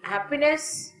a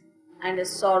happiness and a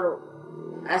sorrow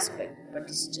aspect, but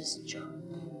it's just joy.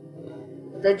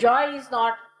 The joy is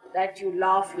not that you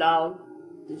laugh loud.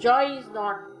 The joy is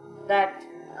not that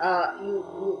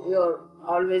you're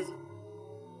always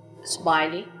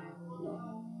smiling. No.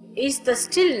 It's the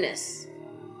stillness,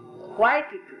 the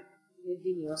quietude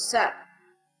within yourself,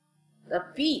 the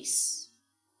peace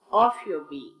of your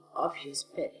being, of your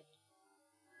spirit,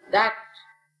 that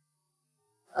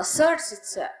asserts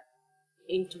itself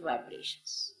into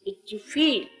vibrations. You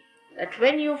feel that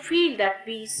when you feel that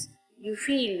peace, you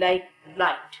feel like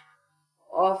light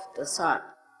of the sun,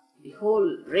 the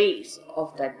whole rays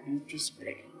of that beauty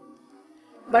spreading.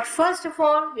 But first of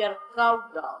all, we are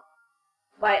cowed down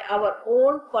by our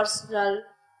own personal,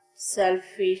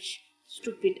 selfish,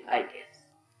 stupid ideas.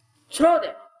 Throw them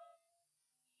out.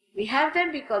 We have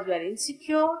them because we are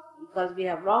insecure, because we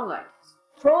have wrong ideas.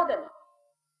 Throw them out.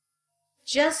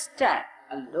 Just stand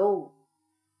alone,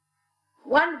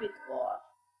 one with God,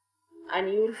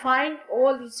 and you will find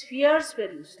all these fears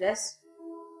were useless.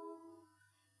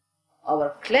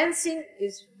 Our cleansing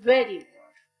is very important,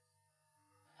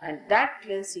 and that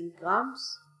cleansing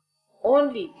comes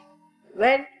only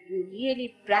when you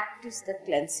really practice the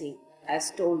cleansing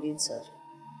as told in Sahaja.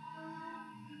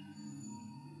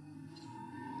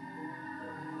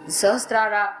 The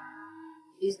Sahastrar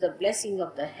is the blessing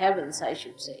of the heavens, I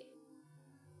should say.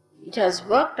 It has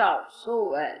worked out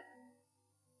so well.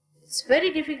 It's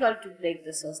very difficult to break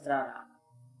the Sahastrar.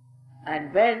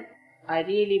 And when I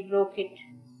really broke it,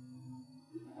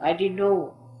 I didn't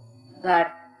know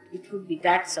that it would be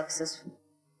that successful.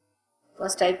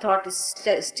 First I thought it's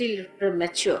still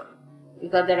premature,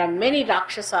 because there are many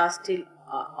Rakshasas still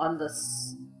on the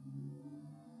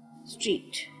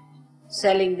street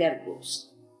selling their goods.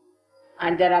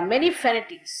 And there are many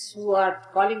fanatics who are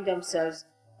calling themselves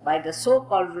by the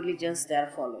so-called religions they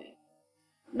are following.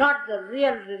 Not the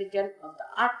real religion of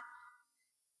the Atma.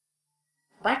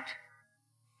 But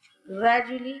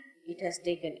gradually it has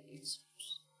taken its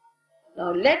roots.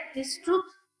 Now let this truth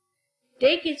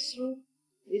take its root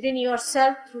within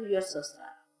yourself through your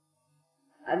Sahastrar.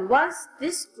 And once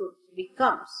this truth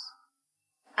becomes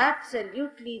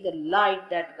absolutely the light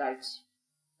that guides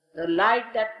you, the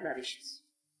light that nourishes,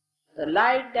 the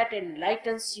light that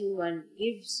enlightens you and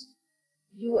gives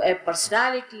you a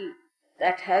personality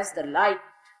that has the light,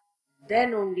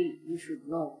 then only you should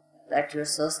know that your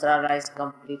Sahastrar is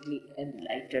completely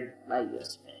enlightened by your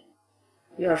spirit.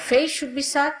 Your face should be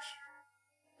such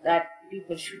that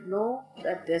people should know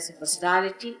that there's a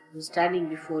personality who's standing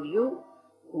before you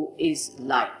who is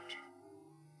light.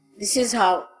 This is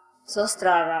how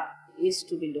Sahastrar is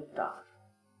to be looked after.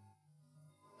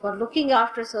 For looking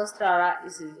after Sahastrar, it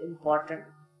is important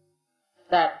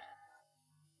that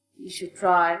you should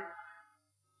try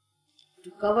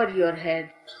to cover your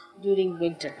head during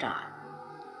winter time.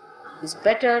 It's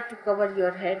better to cover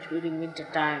your head during winter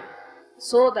time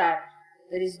so that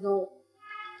there is no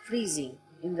freezing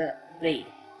in the brain,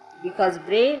 because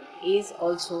brain is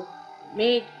also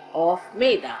made of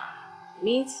meda,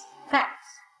 means fats,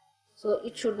 so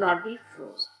it should not be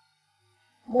frozen.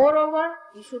 Moreover,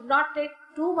 you should not take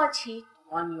too much heat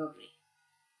on your brain.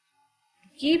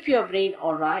 To keep your brain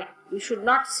alright, you should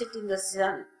not sit in the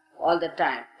sun all the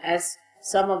time as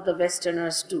some of the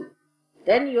Westerners do.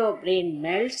 Then your brain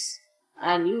melts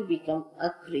and you become a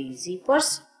crazy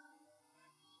person.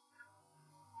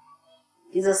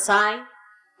 is a sign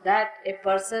that a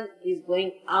person is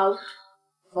going out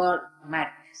for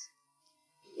madness.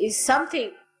 Is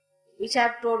something which I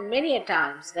have told many a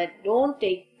times, that don't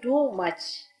take too much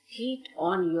heat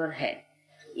on your head.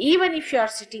 Even if you are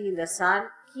sitting in the sun,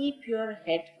 keep your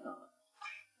head covered.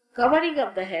 Covering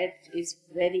of the head is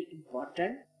very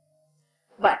important,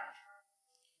 but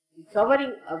the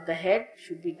covering of the head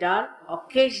should be done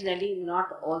occasionally, not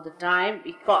all the time,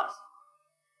 because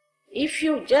if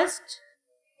you just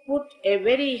put a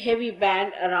very heavy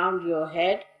band around your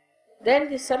head,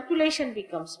 then the circulation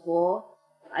becomes poor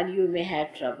and you may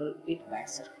have trouble with bad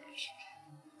circulation.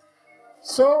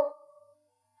 So,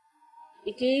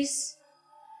 it is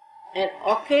an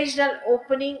occasional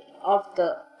opening of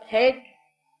the head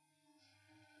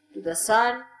to the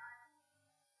sun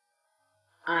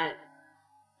and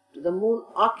to the moon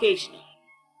occasionally.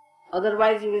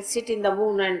 Otherwise, you will sit in the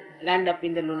moon and land up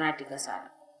in the lunatic asylum.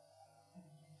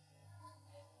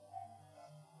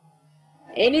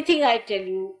 Anything I tell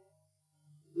you,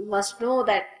 you must know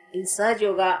that in Sahaja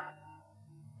Yoga,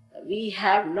 we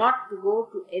have not to go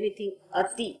to anything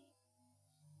ati.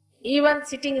 Even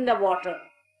sitting in the water,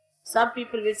 some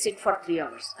people will sit for 3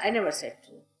 hours. I never said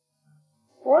to you.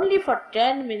 Only for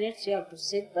 10 minutes you have to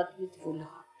sit, but with full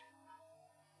heart.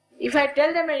 If I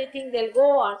tell them anything, they'll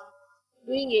go on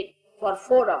doing it for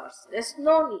 4 hours. There's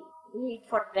no need. Do it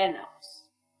for 10 hours.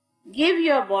 Give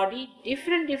your body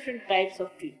different types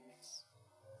of treatments.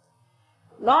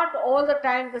 Not all the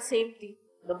time the same thing.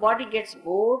 The body gets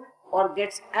bored or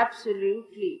gets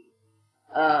absolutely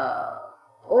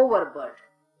overburdened.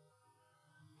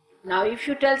 Now, if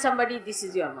you tell somebody this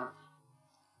is your mantra,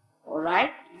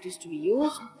 alright, it is to be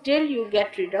used till you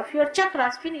get rid of your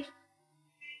chakras, finished.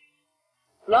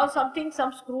 Now, some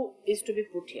screw is to be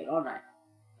put here, alright.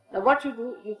 Now, what you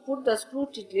do, you put the screw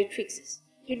till it fixes.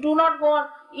 You do not go on,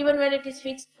 even when it is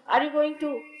fixed, are you going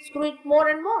to screw it more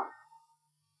and more?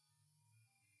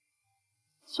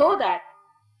 So that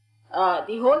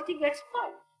the whole thing gets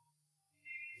spoiled.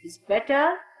 It's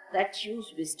better that you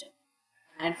use wisdom.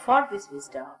 And for this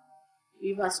wisdom,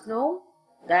 we must know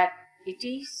that it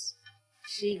is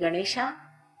Sri Ganesha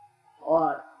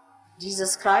or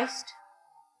Jesus Christ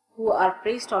who are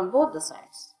praised on both the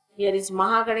sides. Here is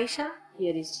Maha Ganesha,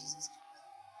 here is Jesus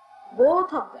Christ.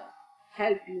 Both of them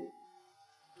help you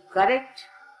to correct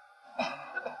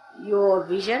your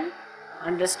vision,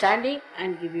 understanding,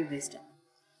 and give you wisdom.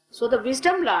 So the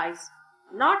wisdom lies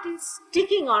not in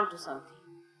sticking on to something.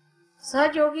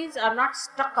 Sahaja yogis are not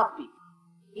stuck up people.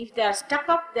 If they are stuck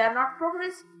up, they are not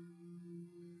progressing.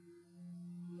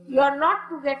 You are not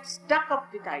to get stuck up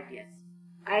with ideas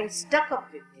and stuck up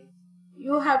with things.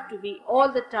 You have to be all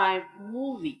the time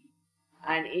moving.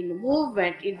 And in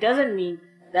movement, it doesn't mean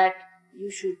that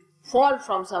you should fall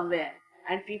from somewhere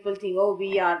and people think, oh,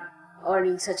 we are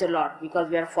earning such a lot because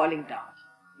we are falling down.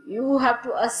 You have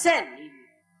to ascend,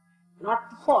 not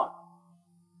to fall.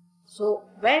 So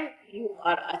when you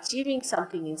are achieving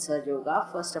something in Sahaja Yoga,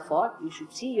 first of all, you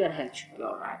should see your health should be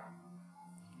alright.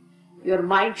 Your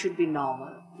mind should be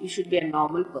normal. You should be a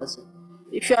normal person.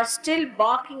 If you are still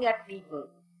barking at people,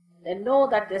 then know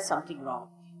that there's something wrong.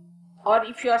 Or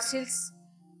if you are still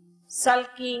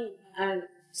sulking and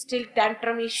still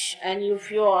tantrumish, and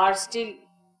if you are still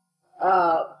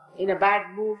in a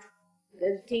bad mood,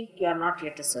 then think you are not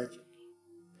yet a Sahaja Yogi.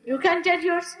 You can judge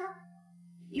yourself.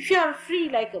 If you are free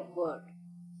like a bird,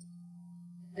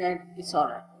 then it's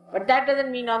alright. But that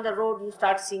doesn't mean on the road you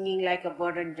start singing like a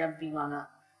bird and jumping on a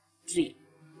tree.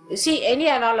 You see, any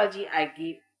analogy I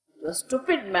give to a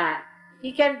stupid man,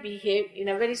 he can behave in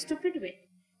a very stupid way.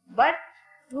 But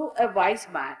to a wise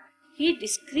man, he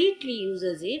discreetly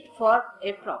uses it for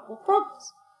a proper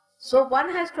purpose. So one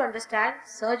has to understand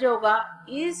Sahaja Yoga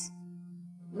is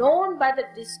known by the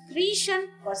discretion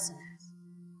person has.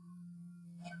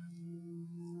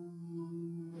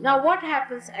 Now what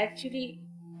happens actually,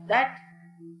 that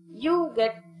you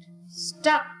get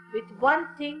stuck with one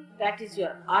thing, that is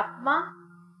your Atma,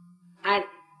 and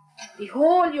the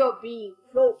whole your being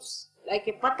floats like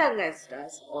a patanga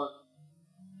does, or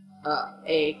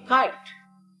a kite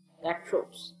that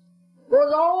floats.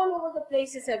 Goes all over the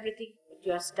places, everything, but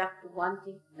you are stuck to one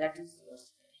thing, that is your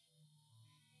spirit.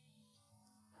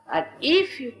 And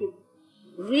if you could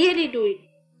really do it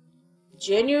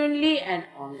genuinely and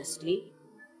honestly,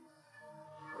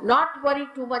 not worry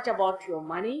too much about your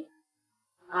money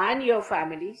and your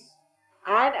families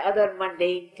and other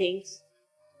mundane things,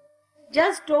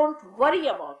 just don't worry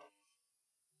about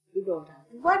it. You don't have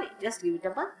to worry, just give it a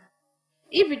month.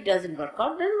 If it doesn't work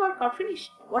out, then work out,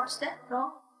 finish. What's that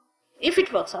wrong? If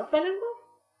it works out, well and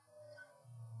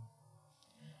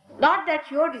good. Not that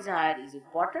your desire is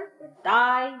important, but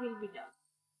thy will be done.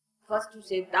 First you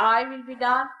say thy will be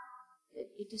done.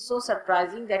 It is so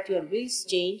surprising that your wills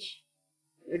change,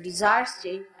 your desires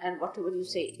change, and whatever you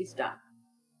say is done.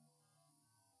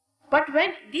 But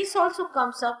when this also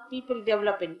comes up, people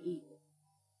develop an ego.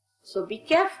 So be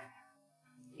careful.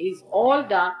 It is all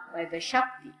done by the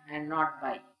Shakti and not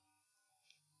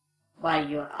by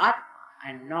your Atma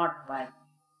and not by you.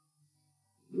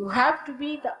 You have to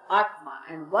be the Atma,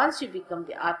 and once you become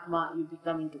the Atma, you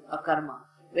become into akarma,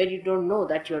 where you don't know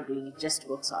that you are doing it, just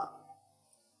works out.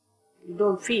 You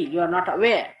don't feel, you are not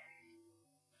aware.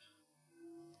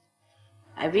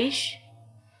 I wish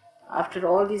after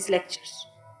all these lectures,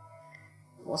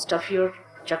 most of your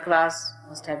chakras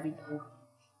must have been open.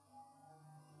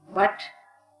 But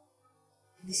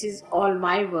this is all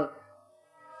my work.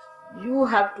 You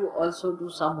have to also do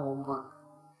some homework.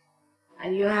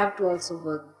 And you have to also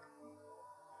work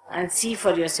and see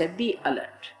for yourself, be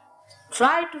alert.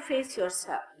 Try to face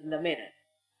yourself in the mirror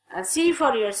and see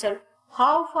for yourself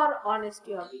how far honest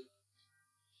you have been.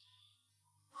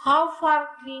 How far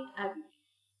clean have you been.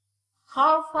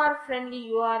 How far friendly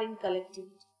you are in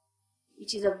collectivity,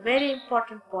 which is a very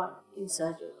important point in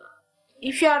Sahaja Yoga.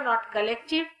 If you are not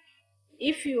collective,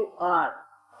 if you are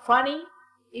funny,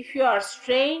 if you are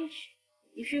strange,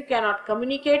 if you cannot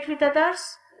communicate with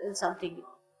others, then something wrong.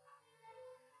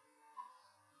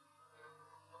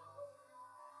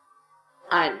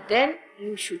 And then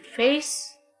you should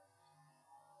face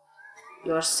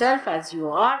yourself as you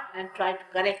are and try to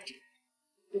correct it.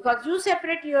 Because you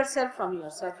separate yourself from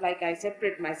yourself, like I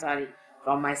separate my sari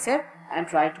from myself and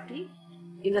try to clean.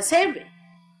 In the same way,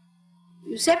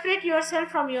 you separate yourself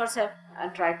from yourself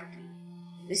and try to clean.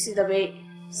 This is the way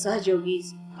Sahaja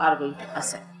Yogis are going to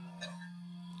ascend.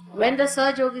 When the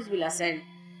Sahaja Yogis will ascend,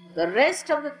 the rest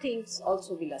of the things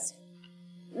also will ascend.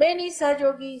 Many Sahaja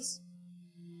Yogis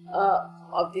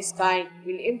of this kind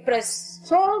will impress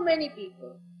so many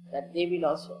people that they will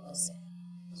also ascend.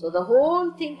 So the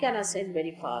whole thing can ascend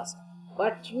very fast.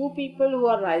 But you people who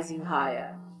are rising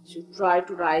higher should try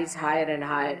to rise higher and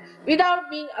higher without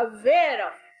being aware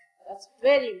of it. That's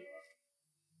very important.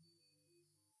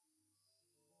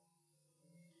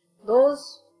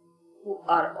 Those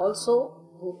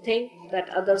who think that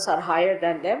others are higher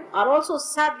than them are also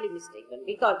sadly mistaken,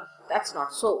 because that's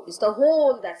not so. It's the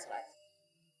whole that's right.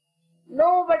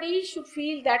 Nobody should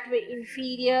feel that way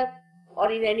inferior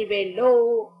or in any way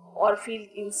low or feel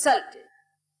insulted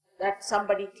that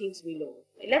somebody thinks me low.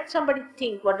 Let somebody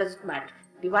think, what does it matter?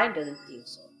 Divine doesn't think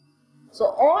so. So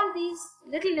all these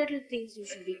little things you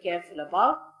should be careful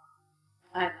about,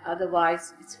 and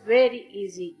otherwise it's very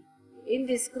easy in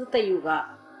this Krita Yuga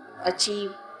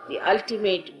achieve the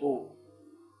ultimate goal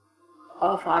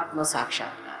of Atma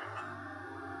Sakshatkar.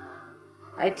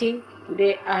 I think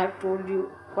today I have told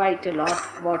you quite a lot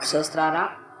about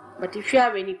Sahastrar, but if you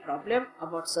have any problem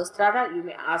about Sahastrar, you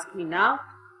may ask me now,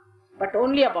 but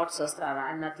only about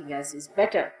Sahastrar and nothing else. Is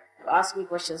better to ask me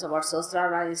questions about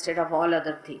Sahastrar instead of all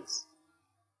other things.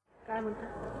 काय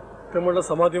म्हणतात? ते म्हणलं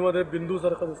समाधीमध्ये बिंदू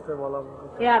सारखं दिसतंय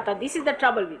मला. Yeah, this is the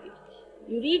trouble with it.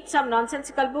 You read some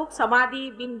nonsensical book,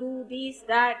 Samadhi, Bindu, this,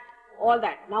 that, all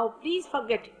that. Now please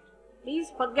forget it.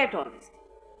 Please forget all this.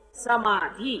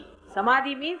 Samadhi.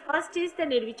 Samadhi means first is the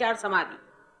Nirvichar Samadhi.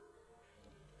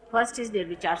 First is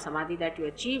Nirvichar Samadhi that you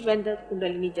achieve when the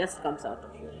Kundalini just comes out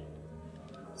of your head.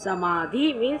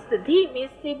 Samadhi means the Dhi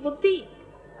means the Buddhi.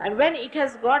 And when it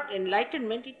has got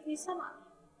enlightenment, it means Samadhi.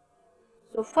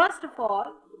 So first of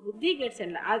all, Buddhi gets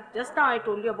enlightened. Just now I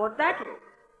told you about that road.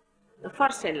 The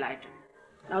first enlightenment.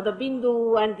 Now the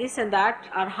Bindu and this and that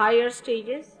are higher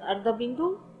stages. Are the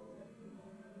Bindu?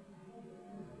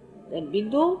 Then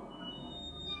Bindu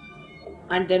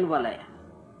and then Valaya.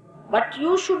 But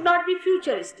you should not be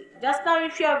futuristic. Just now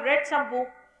if you have read some book,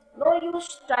 no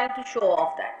use trying to show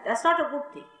off that. That's not a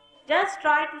good thing. Just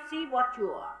try to see what you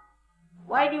are.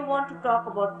 Why do you want to talk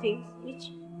about things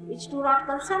which do not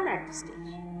concern at this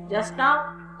stage? Just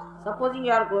now, supposing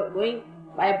you are going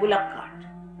by a bullock cart.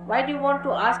 Why do you want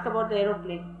to ask about the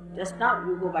aeroplane? Just now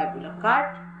you go by bullock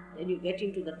cart, then you get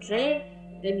into the train,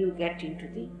 then you get into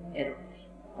the aeroplane.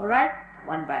 Alright?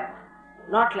 One by one.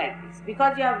 Not like this.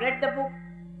 Because you have read the book,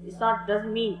 it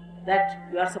doesn't mean that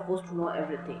you are supposed to know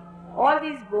everything. All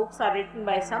these books are written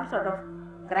by some sort of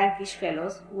crankish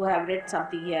fellows who have read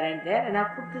something here and there and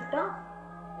have put this down.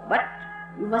 But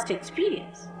you must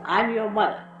experience. I am your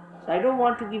mother, so I don't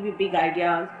want to give you big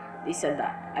ideas, this and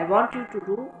that. I want you to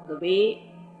do the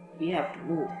way we have to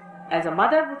move. As a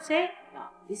mother would say, now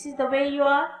this is the way you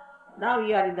are. Now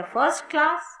you are in the first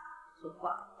class, so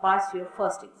pass your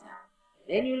first exam.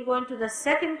 Then you will go into the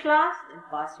second class and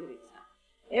pass your exam.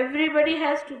 Everybody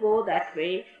has to go that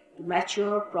way to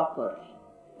mature properly.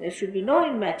 There should be no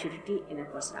immaturity in a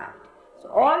personality. So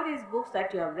all these books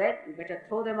that you have read, you better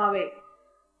throw them away.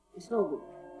 It's no good.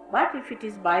 But if it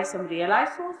is by some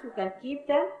realized souls, you can keep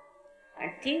them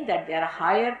and think that they are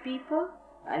higher people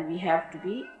and we have to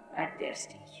be at their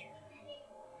stage.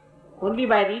 Only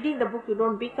by reading the book you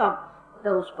don't become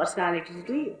those personalities,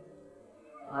 do you?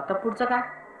 आता पुढचं काय?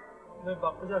 नाही,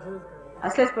 बापूजी असेच काय?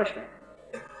 असलेच प्रश्न.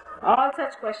 All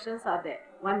such questions are there,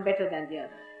 one better than the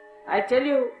other. I tell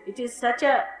you, it is such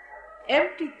a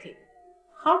empty thing.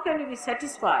 How can you be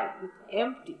satisfied with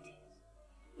empty things?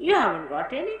 You haven't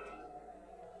got anything.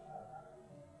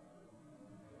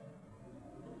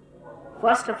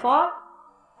 First of all,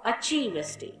 achieve a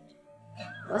state.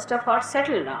 First of all,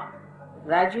 settle down.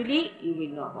 Gradually, you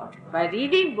will know about it. By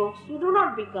reading books, you do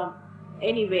not become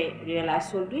anyway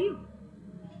realized soul, do you?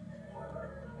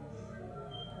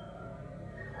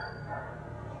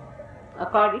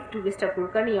 According to Mr.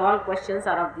 Kulkarni, all questions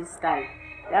are of this type.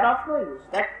 They are of no use.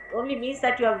 That only means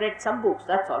that you have read some books,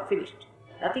 that's all, finished.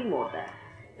 Nothing more than that.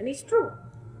 And it's true.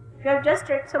 If you have just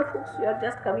read some books, you are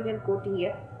just coming and quoting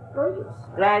here, no use.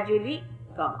 Gradually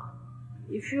come up.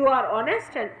 If you are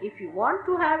honest and if you want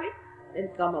to have it, then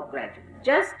come up gradually.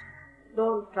 Just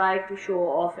don't try to show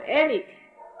off anything.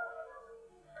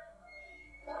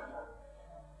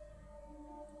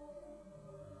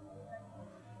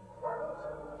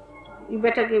 You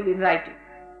better give in writing.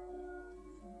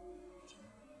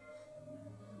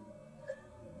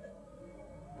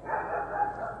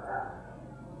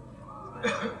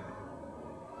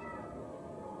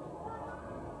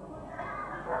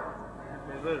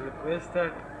 There's a request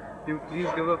that you please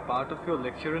give a part of your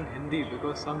lecture in Hindi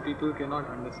because some people cannot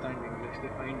understand English, they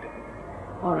find it.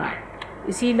 Alright.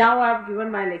 You see, now I have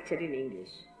given my lecture in English.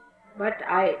 But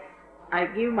I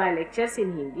give my lectures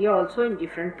in Hindi also in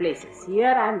different places.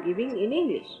 Here I am giving in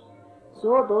English.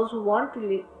 So those who want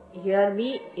to hear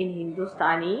me in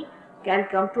Hindustani can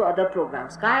come to other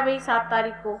programs. कहाँ है भाई 7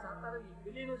 तारीख को?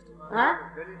 हाँ?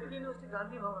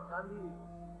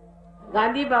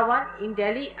 Gandhi Bhavan in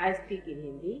Delhi I speak in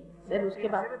Hindi. Then उसके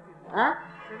बाद हाँ?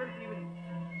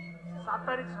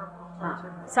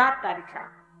 7 तारीख शाम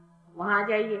वहाँ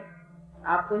जाइए,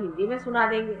 आपको हिंदी में सुना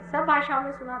देंगे, सब भाषाओं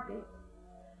में सुनाते हैं.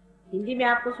 हिंदी में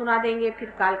आपको सुना देंगे. फिर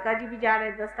कालका जी भी जा रहे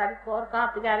हैं 10 तारीख को. और कहाँ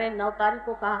पे जा रहे हैं? 9 तारीख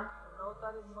को. कहाँ?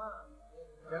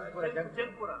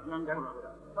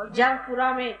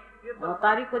 जंगपुरा में 9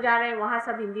 तारीख को जा रहे हैं. वहाँ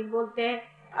सब हिंदी में बोलते हैं.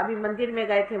 अभी मंदिर में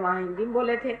गए थे, वहाँ हिंदी में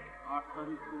बोले थे.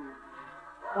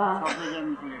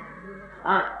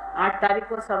 8 तारीख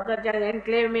को सफदरजंग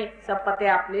एनक्लेव में. सब पते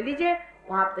आप ले लीजिए,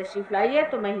 वहाँ आप तशरीफ लाइए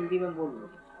तो मैं हिंदी में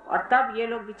बोलूँगी. और तब ये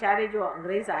लोग बेचारे जो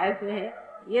अंग्रेज आए हुए हैं,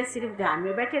 ये सिर्फ ध्यान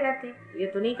में बैठे रहते. ये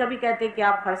तो नहीं कभी कहते कि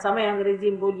आप हर समय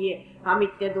अंग्रेजी में बोलिए, हम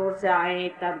इतने दूर से आए हैं,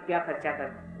 इतना रुपया खर्चा कर.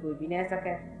 कोई भी नहीं ऐसा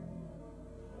कहता.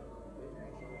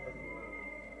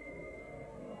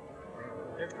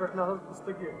 एक प्रश्न असा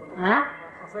पुस्तकी आहे. हाँ?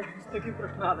 असा एक पुस्तकी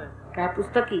प्रश्न आलाय. क्या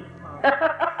पुस्तकी?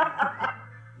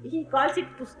 He calls it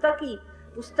pustaki.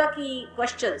 Pustaki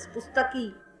questions. Pustaki.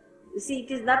 You see,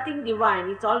 it is nothing divine.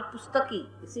 It's all pustaki.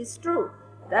 This is true.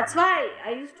 That's why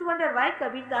I used to wonder why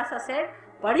Kabir Dasa said,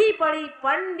 "Padhi padhi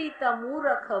pandita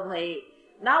murakha bhaye."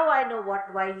 Now I know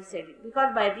why he said it. Because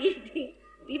by reading,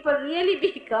 people really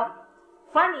become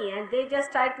funny and they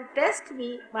just try to test me,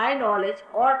 my knowledge,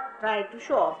 or try to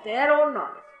show off their own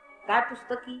knowledge. Kya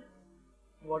pustaki?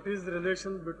 What is the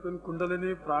relation between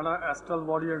Kundalini, Prana, astral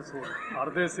body and soul?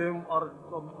 Are they same or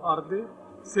are they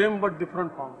same but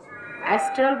different forms?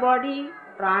 Astral body,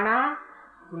 prana,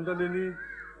 Kundalini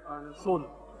and soul.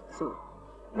 So,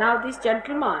 now this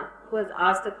gentleman who has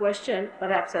asked the question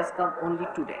perhaps has come only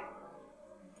today.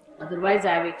 Otherwise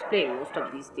I have explained most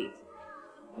of these things.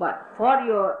 But for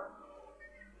your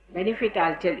benefit I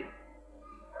will tell you.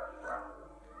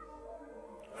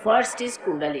 First is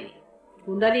Kundalini.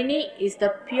 Kundalini is the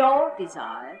pure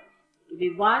desire to be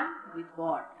one with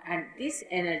God, and this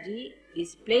energy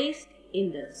is placed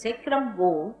in the sacrum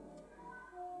bone,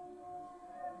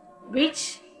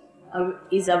 which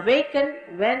is awakened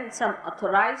when some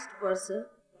authorized person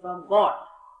from God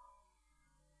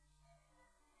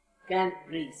can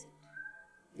raise it.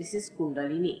 This is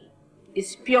Kundalini.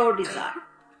 It's pure desire.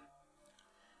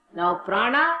 Now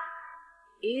Prana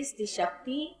is the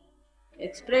Shakti,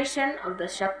 expression of the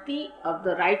Shakti of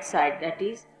the right side, that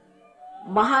is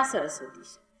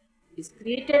Mahasaraswati. Is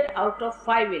created out of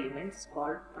 5 elements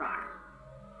called Prana.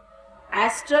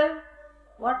 Astral,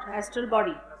 what? Astral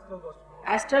body.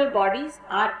 Astral bodies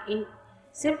are, in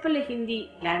simple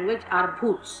Hindi language, are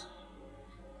bhoots.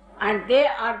 And they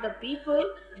are the people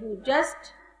who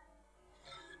just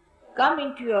come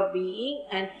into your being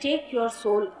and take your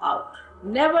soul out.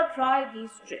 Never try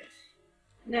these tricks.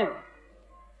 Never.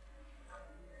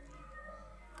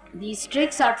 These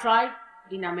tricks are tried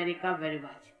in America very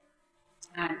much.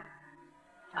 And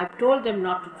I've told them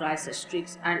not to try such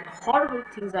tricks, and horrible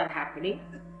things are happening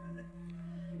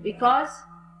because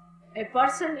a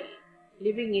person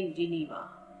living in Geneva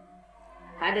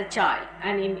had a child,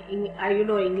 and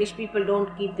English people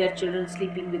don't keep their children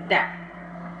sleeping with them.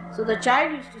 So the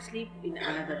child used to sleep in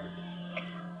another room.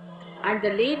 And the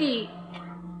lady,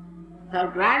 her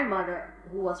grandmother,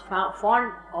 who was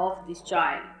fond of this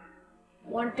child,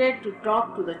 wanted to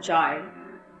talk to the child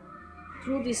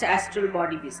through this astral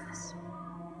body business.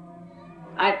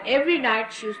 And every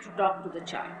night she used to talk to the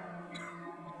child.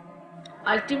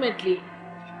 Ultimately,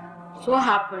 so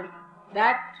happened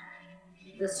that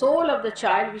the soul of the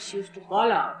child, which she used to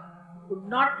call out, could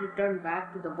not return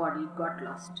back to the body, it got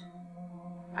lost.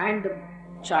 And the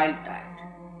child died.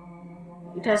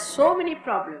 It has so many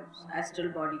problems, astral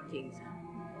body things,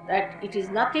 that it is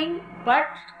nothing but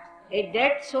a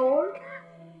dead soul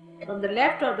from the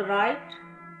left or the right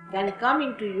can come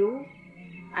into you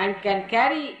and can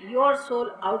carry your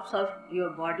soul out of your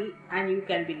body, and you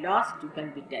can be lost, you can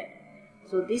be dead.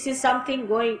 So this is something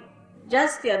going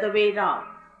just the other way round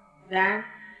than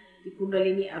the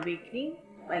Kundalini awakening.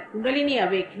 By Kundalini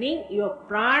awakening, your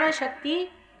Prana Shakti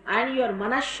and your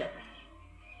Manas Shakti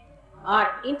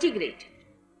are integrated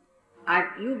and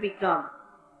you become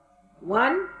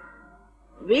one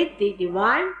with the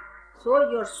divine, so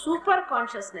your super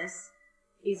consciousness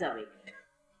is awakened.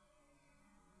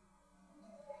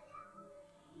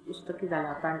 पुस्तकी झाला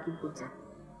आता आणखी पुढचं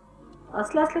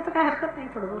असलं तर काय हरकत नाही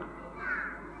थोडं बहुत.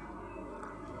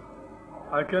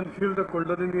 I can feel the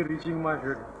Kundalini reaching my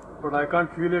head, but I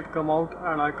can't feel it come out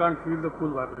and I can't feel the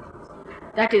full vibrations.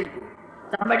 That is good.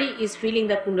 Somebody is feeling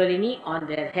the Kundalini on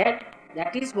their head.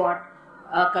 That is what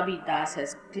Kabir Das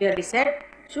has clearly said.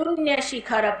 Shunya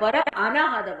shikhara para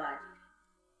anahadavaji.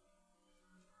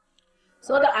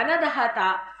 So the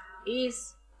anadahata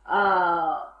is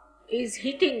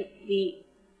hitting the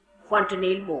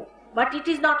fontanelle bone, but it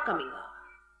is not coming out.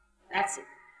 That's it.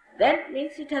 Then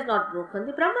means it has not broken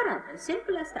the Brahmarandra.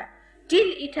 Simple as that. Till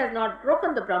it has not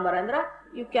broken the Brahmarandra,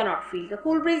 you cannot feel the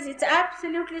cool breeze. It's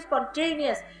absolutely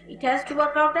spontaneous. It has to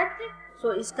work out that way.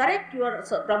 So it's correct, your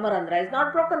Brahmarandra is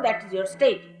not broken, that is your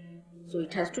state. So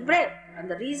it has to break. And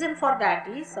the reason for that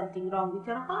is something wrong with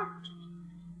your heart.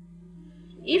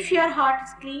 If your heart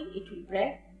is clean, it will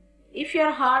break. If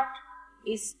your heart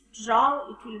is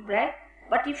strong, it will break.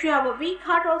 But if you have a weak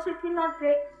heart also, it will not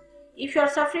break. If you are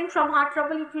suffering from heart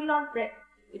trouble, it will not break.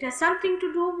 It has something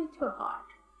to do with your heart.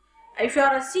 If you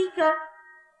are a seeker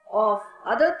of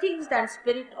other things than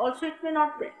spirit, also it may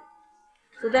not break.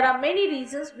 So there are many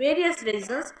reasons, various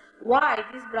reasons why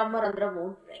this Brahmarandra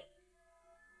won't break.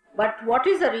 But what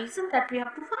is the reason that we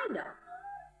have to find out?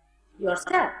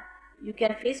 Yourself. You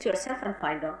can face yourself and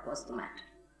find out what's the matter.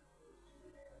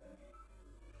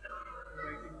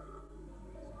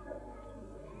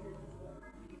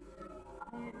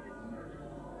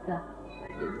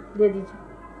 दे दीजिए,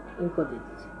 इनको दे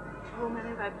दीजिए. वो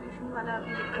मैंने vibration वाला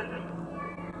अभी लिखा था,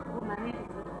 वो मैंने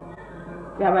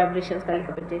क्या वाइब्रेशंस का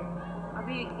लिखा बेटे?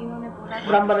 अभी इन्होंने बोला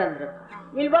ब्रह्मानंद.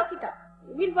 We'll work it out.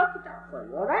 We'll work it out for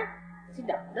you. All right? Sit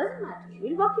down. Doesn't matter.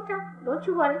 We'll work it out. Don't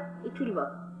you worry. It will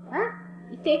work. Huh?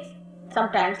 It takes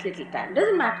sometimes little time.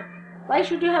 Doesn't matter. Why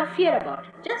should you have fear about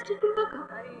it? Just it will work out.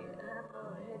 I have a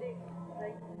headache.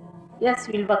 Like Yes,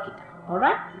 we'll work it out. All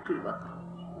right? It will work out.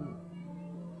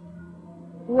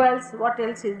 Who else? What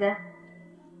else is there?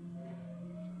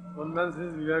 One man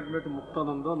says we had met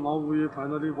Muktananda. Now we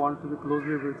finally want to be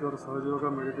closely with your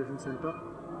Sahaja meditation center.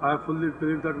 I fully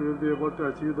believe that we will be able to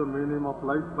achieve the main aim of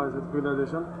life by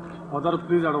self-realization. Mother,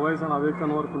 please advise and awaken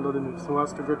our Kundalini so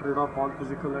as to get rid of all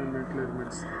physical and mental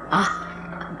ailments.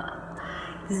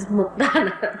 This is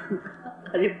Muktananda.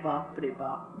 Arey baap re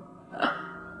baap.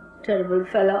 Terrible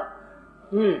fellow.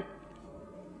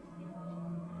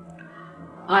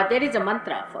 There is a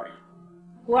mantra for it.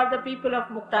 Who are the people of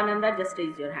Muktananda? Just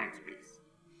raise your hands, please.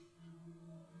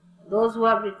 Those who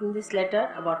have written this letter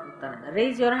about Muktananda,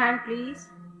 raise your hand, please.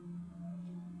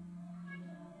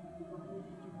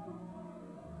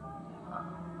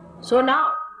 So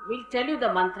now we'll tell you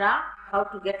the mantra how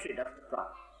to get rid of the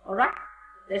problem. Alright?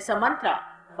 There's a mantra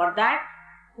for that,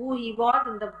 who he was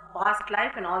in the past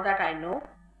life and all that I know,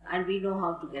 and we know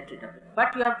how to get rid of it.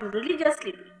 But you have to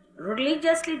religiously do it.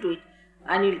 Religiously do it,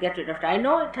 and you'll get rid of it. I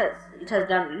know it has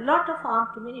done a lot of harm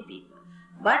to many people.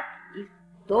 But if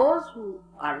those who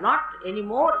are not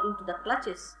anymore into the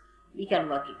clutches, we can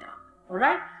work it out.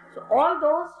 Alright? So all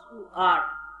those who are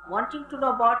wanting to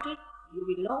know about it, you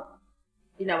will know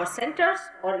in our centers,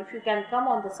 or if you can come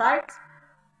on the sites,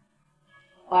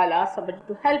 I'll ask somebody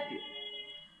to help you.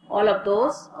 All of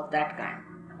those of that kind.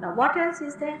 Now what else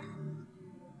is there?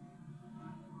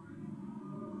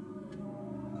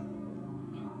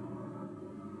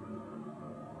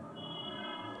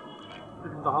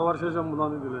 एक 10 वर्षाच्या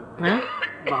मुलाने दिले.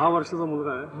 10 वर्षाचा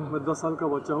मुलगा है. मैं 10 साल का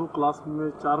बच्चा हूँ. क्लास में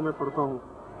 4 में पढ़ता हूँ.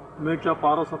 मैं क्या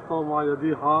पार हो सकता हूँ माँ?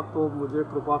 यदि हाँ तो मुझे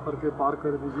कृपा करके पार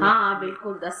कर दीजिए. हाँ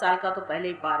बिल्कुल, 10 साल का तो पहले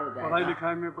ही पार हो जाएगा. पढ़ाई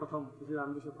लिखाई में प्रथम,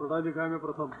 पढ़ाई लिखाई में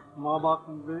प्रथम, माँ बाप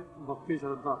में भक्ति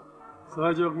श्रद्धा,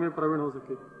 सहयोग में प्रवीण हो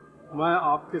सके. मैं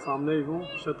आपके सामने ही हूँ.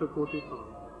 शतकोटि प्रणाम.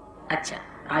 अच्छा,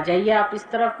 आ जाइए आप इस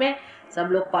तरफ में, सब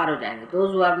लोग पार हो जाएंगे.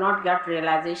 Those who have not got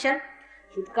realization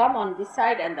should come on this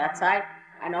side and that side,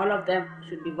 and all of them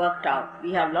should be worked out.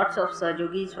 We have lots of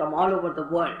Sahajogis from all over the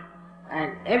world, and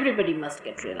everybody must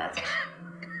get realization.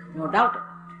 No doubt about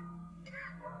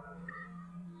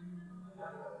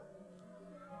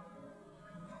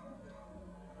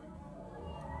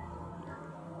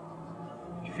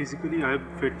it. Physically, I am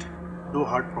fit. No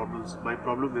heart problems. My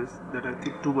problem is that I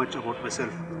think too much about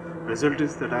myself. Result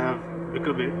is that I have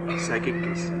become a psychic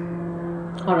case.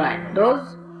 Alright,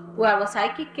 those who have a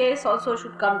psychic case also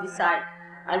should come this side,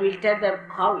 and we'll tell them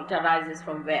how it arises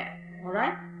from where.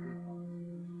 Alright?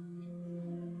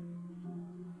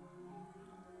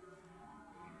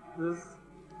 Yes.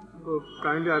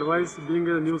 Kindly advise, being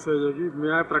a new Sahaja,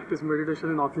 may I practice meditation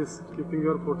in office, keeping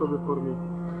your photo before me.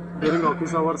 During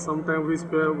office hours, sometimes we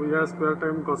have spare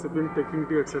time gossiping, taking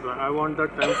tea, etc. I want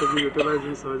that time to be utilized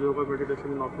in Sahaja Yoga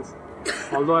meditation in office.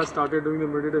 Although I started doing the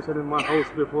meditation in my house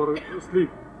before sleep,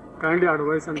 kindly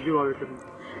advise and give awakening.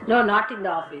 No, not in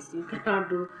the office. You cannot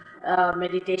do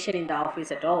meditation in the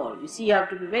office at all. You see, you have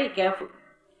to be very careful.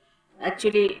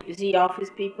 Actually, you see, office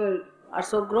people are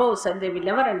so gross and they will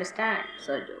never understand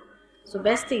Sahaja Yoga. So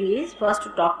best thing is first to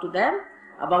talk to them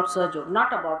about Sahaja Yoga,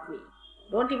 not about me.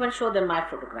 Don't even show them my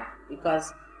photograph,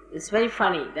 because it's very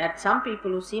funny that some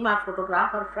people who see my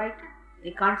photograph are frightened.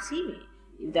 They can't see me.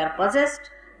 If they are possessed,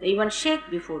 they even shake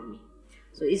before me.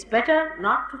 So it's better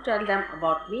not to tell them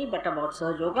about me, but about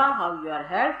Sahaja Yoga, how you are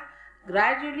helped.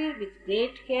 Gradually, with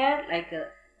great care, like a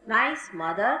nice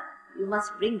mother, you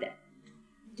must bring them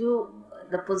to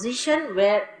the position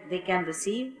where they can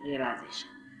receive realization.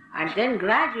 And then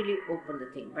gradually open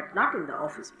the thing, but not in the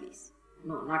office, please.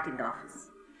 No, not in the office.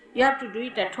 You have to do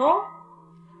it at home,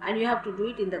 and you have to do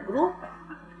it in the group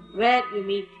where you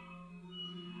meet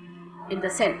in the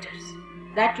centers.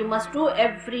 That you must do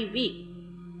every week.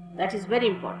 That is very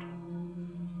important.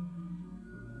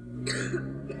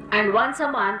 And once a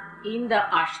month in the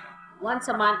ashram. Once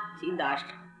a month in the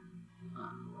ashram.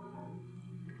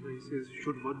 He says,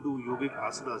 should one do yogic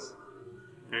asanas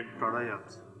and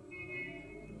pranayams?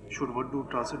 Should one do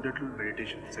transcendental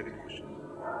meditation? Second question.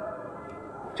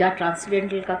 क्या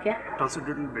transcendental का क्या?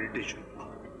 Transcendental meditation.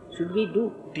 Should we do?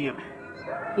 TM.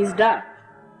 He's done.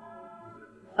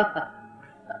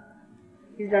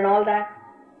 He's done all that.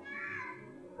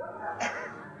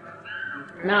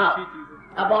 Now,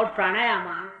 about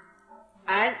pranayama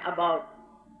and about,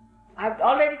 I've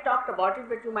already talked about it,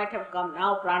 but you might have come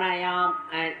now, pranayama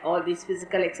and all these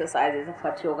physical exercises of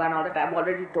Hatha Yoga and all that. I've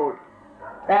already told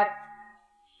that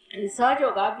in Sahaja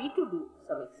Yoga we too do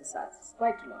some exercises,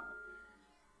 quite a lot.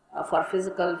 For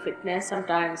physical fitness,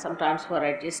 sometimes for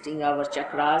adjusting our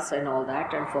chakras and all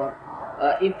that, and for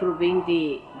improving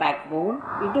the backbone,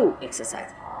 we do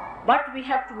exercise. But we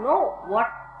have to know what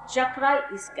chakra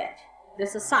is catching.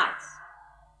 There's a science.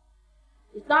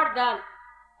 It's not done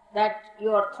that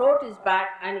your throat is bad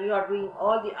and you are doing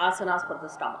all the asanas for the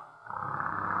stomach.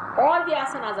 All the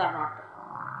asanas are not done.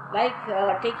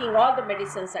 Like taking all the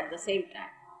medicines at the same time.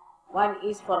 One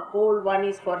is for cold, one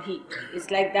is for heat.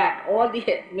 It's like that. All the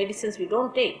medicines we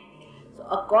don't take. So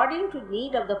according to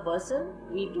need of the person,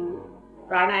 we do.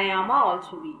 Pranayama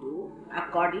also we do.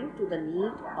 According to the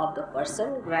need of the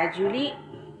person, gradually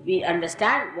we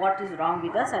understand what is wrong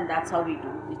with us, and that's how we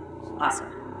do the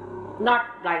asana.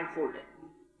 Not blindfolded.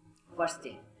 First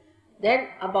thing. Then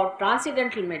about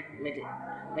transcendental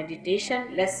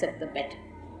meditation, less said the better.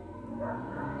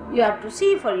 You have to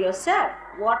see for yourself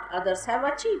what others have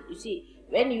achieved. You see,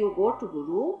 when you go to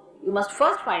Guru, you must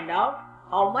first find out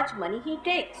how much money he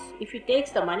takes. If he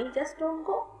takes the money, just don't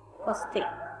go. First thing.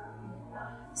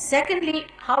 Secondly,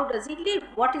 how does he live?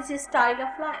 What is his style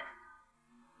of life?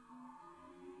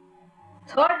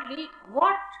 Thirdly,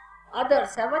 what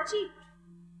others have achieved?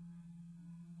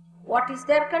 What is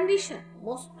their condition?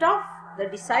 Most of the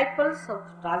disciples of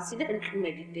transcendental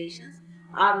meditations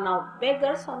are now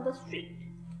beggars on the street.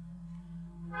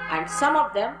 And some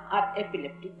of them are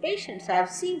epileptic patients. I have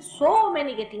seen so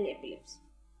many getting epilepsy.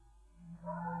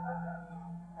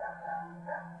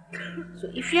 So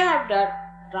if you have done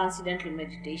transcendental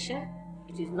meditation,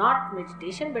 it is not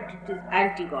meditation but it is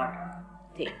anti-God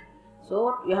thing.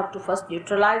 So you have to first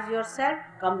neutralize yourself,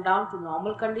 come down to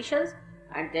normal conditions,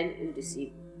 and then you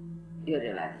receive your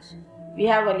realization. We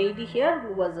have a lady here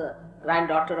who was a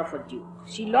granddaughter of a duke.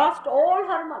 She lost all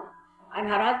her money, and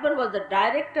her husband was the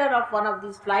director of one of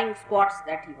these flying squads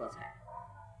that he was having.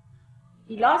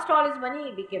 He lost all his money,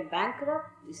 he became bankrupt.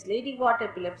 This lady got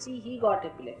epilepsy, he got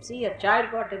epilepsy, her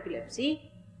child got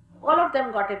epilepsy, all of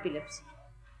them got epilepsy.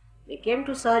 They came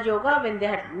to Sahaja Yoga when they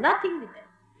had nothing with them.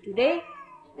 Today,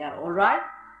 they are all right,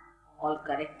 all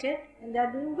corrected, and they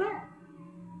are doing well.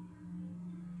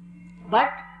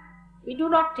 But we do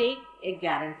not take a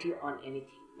guarantee on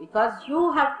anything, because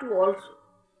you have to also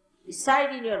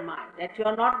decide in your mind that you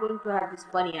are not going to have these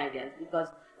funny ideas, because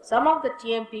some of the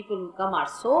TM people who come are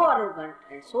so arrogant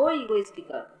and so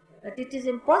egoistical that it is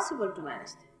impossible to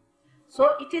manage them. So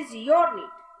it is your need,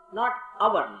 not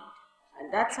our need.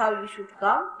 And that's how you should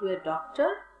come to a doctor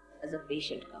as a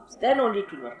patient comes. Then only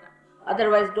it will work out.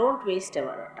 Otherwise, don't waste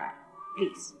our time,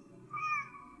 please.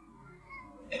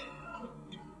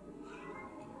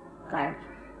 Kind.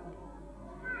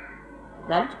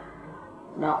 Done?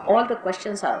 Now all the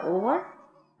questions are over.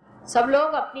 सब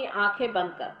लोग अपनी आंखें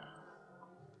बंद कर दें.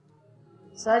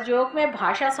 सहयोग में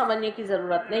भाषा समझने की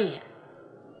जरूरत नहीं है,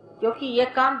 क्योंकि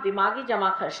यह काम दिमागी जमा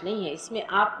खर्च नहीं है. इसमें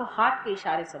आपको हाथ के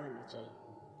इशारे समझने चाहिए.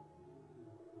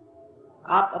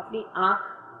 आप अपनी आंख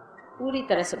पूरी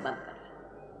तरह से बंद कर लें,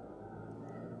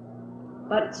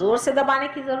 पर जोर से दबाने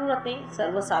की जरूरत नहीं.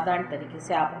 सर्वसाधारण तरीके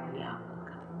से आप अपनी आंख बंद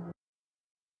कर लें.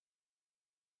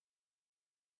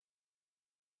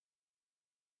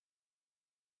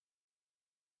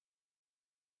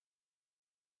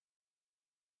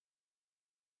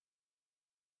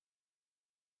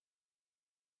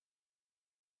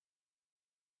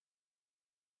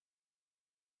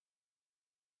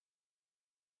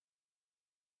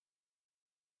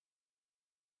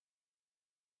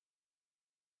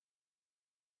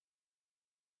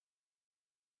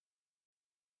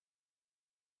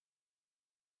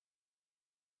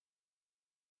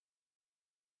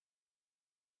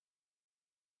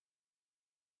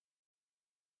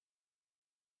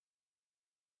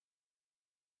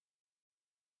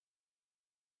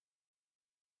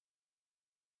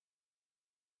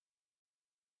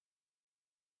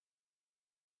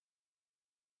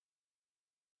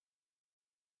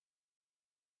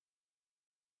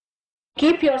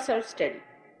 Keep your self steady.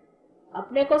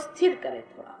 अपने को स्थिर करें,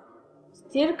 थोड़ा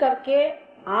स्थिर करके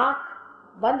आंख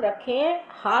बंद रखें,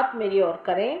 हाथ मेरी ओर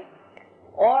करें,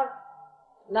 और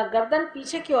ना गर्दन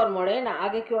पीछे की ओर मोड़े ना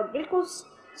आगे की ओर. बिल्कुल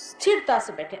स्थिरता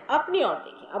से बैठे, अपनी ओर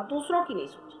देखें, अब दूसरों की नहीं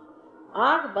सोचें.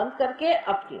 आंख बंद करके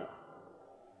अपनी ओर.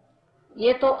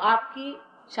 ये तो आपकी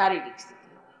शारीरिक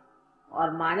स्थिति होगी.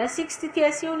 और मानसिक स्थिति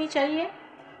ऐसी होनी चाहिए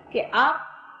कि आप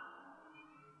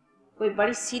कोई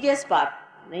बड़ी सीरियस बात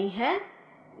नहीं है,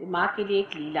 माँ के लिए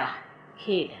एक लीला है,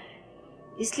 खेल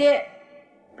है, इसलिए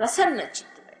प्रसन्न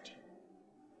चित्त बैठे.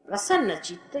 प्रसन्न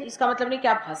चित्त इसका मतलब नहीं कि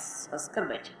आप हंस कर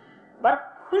बैठे, पर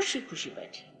खुशी खुशी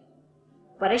बैठे.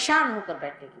 परेशान होकर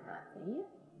बैठने की बात नहीं है.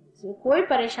 इसमें कोई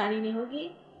परेशानी नहीं होगी,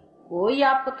 कोई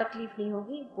आपको तकलीफ नहीं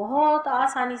होगी. बहुत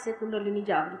आसानी से कुंडलिनी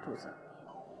जागृत हो सकती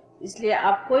है. इसलिए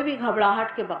आप कोई भी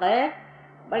घबराहट के बगैर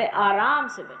बड़े आराम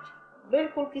से बैठे,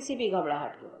 बिल्कुल किसी भी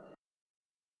घबराहट के बगैर.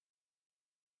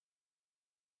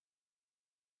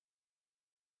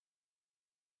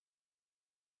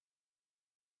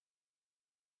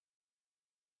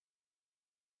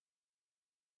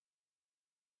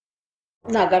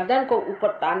 ना गर्दन को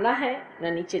ऊपर तानना है, ना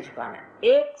नीचे झुकाना है.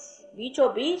 एक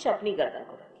बीचों बीच अपनी गर्दन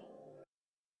को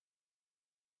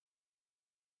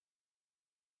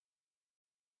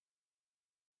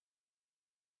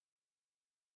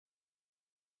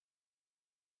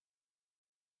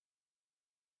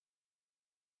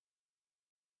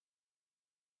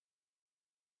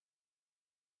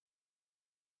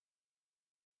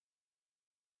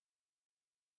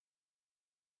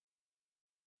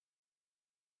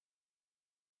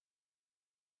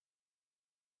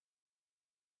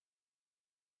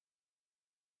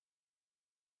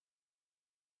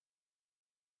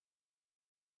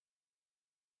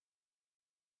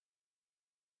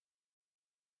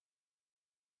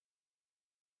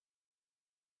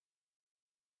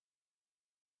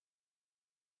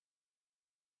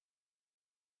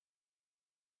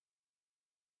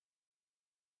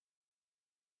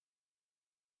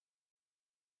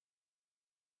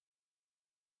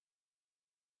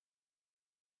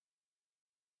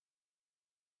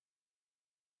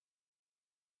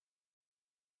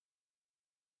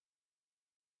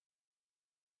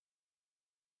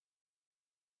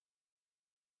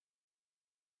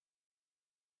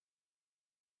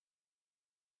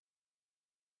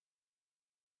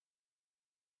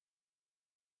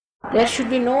There should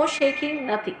be no shaking,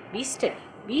 nothing. Be steady,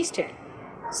 be steady.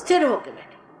 स्थिर होके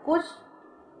बैठे, कुछ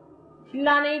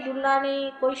हिलना नहीं, डुलना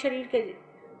नहीं, कोई शरीर के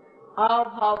हाव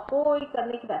भाव कोई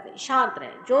करने की बात नहीं, शांत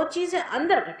रहे। जो चीजें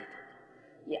अंदर घटित होती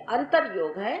है, ये अंतर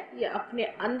योग है, ये अपने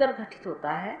अंदर घटित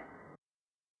होता है।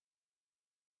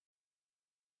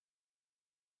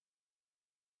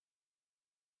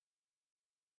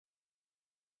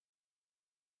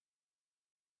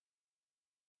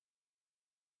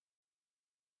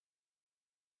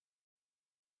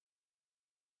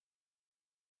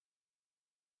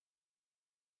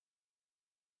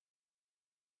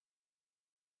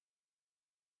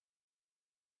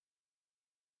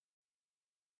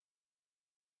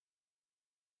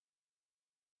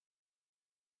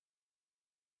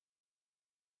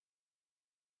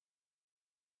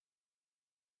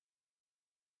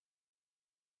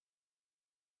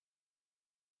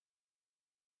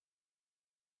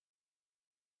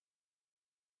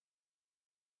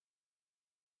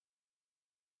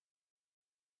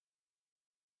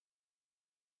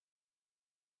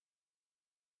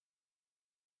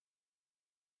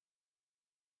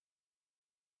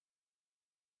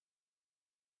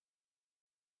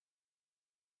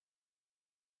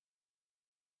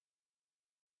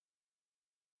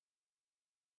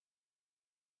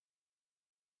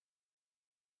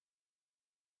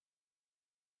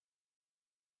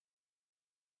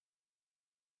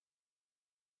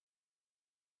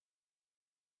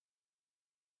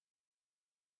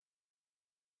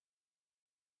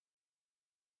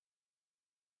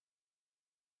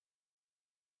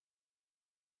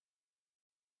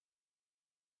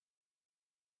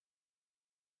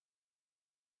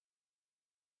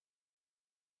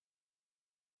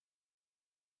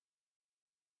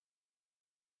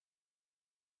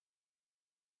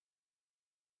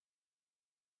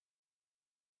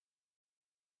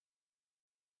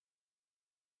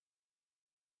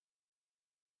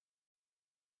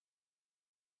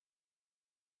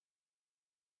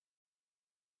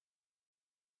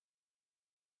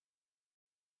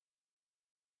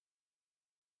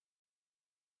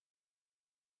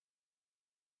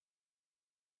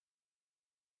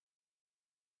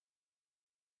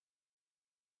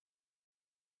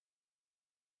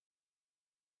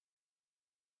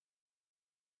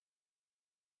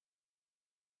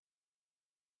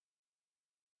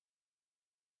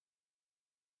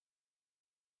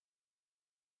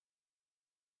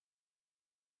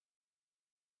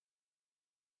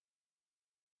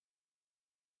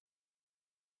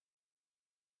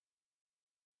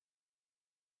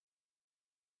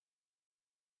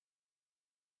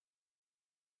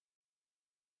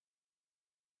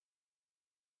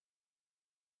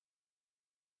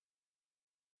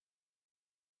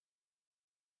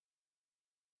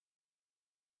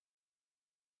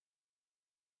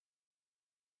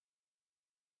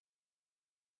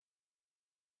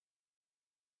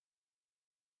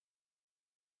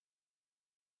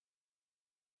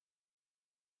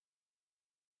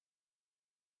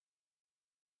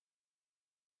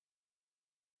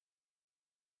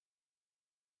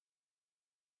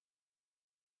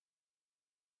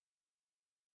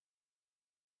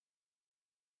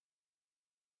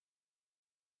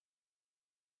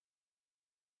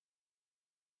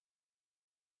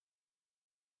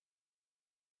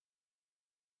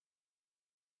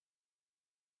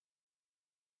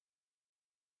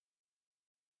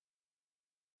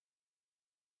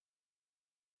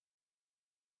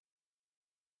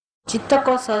 चित्त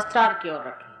को सहस्त्रार की ओर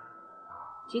रखें,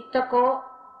 चित्त को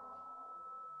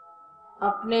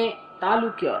अपने तालु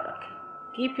की ओर रखें।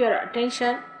 Keep your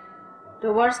attention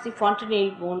towards the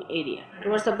fontanel bone area,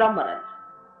 towards the Brahmarandra.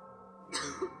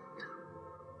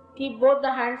 Keep both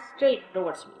the hands straight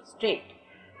towards me, straight,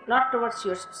 not towards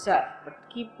yourself, but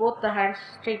keep both the hands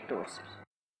straight towards me.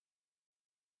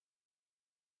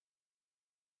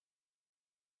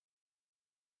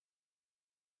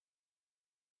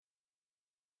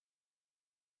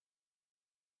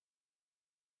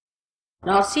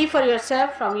 Now see for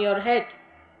yourself from your head,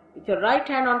 with your right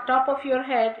hand on top of your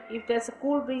head, if there's a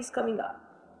cool breeze coming up.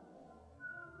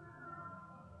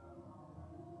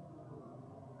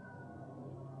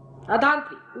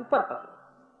 अधांतरी ऊपर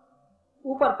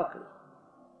पकड़ो, ऊपर पकड़ो,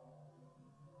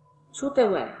 छूते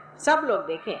हुए हैं। सब लोग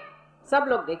देखें, सब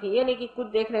लोग देखें, ये नहीं कि कुछ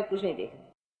देख रहे कुछ नहीं देख रहे।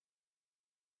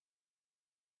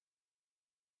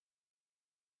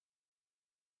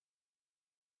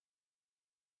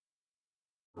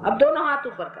 अब दोनों हाथ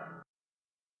ऊपर करें,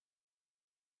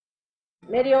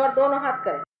 मेरी ओर दोनों हाथ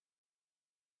करें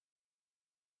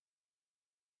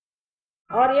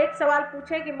और एक सवाल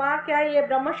पूछे कि माँ क्या ये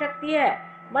ब्रह्म शक्ति है?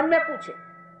 मन में पूछे।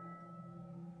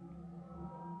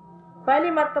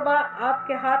 पहली मर्तबा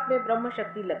आपके हाथ में ब्रह्म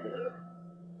शक्ति लग गई।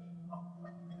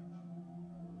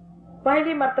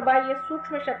 पहली मर्तबा ये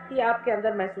सूक्ष्म शक्ति आपके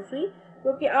अंदर महसूस हुई,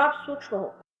 क्योंकि आप सूक्ष्म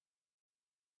हो।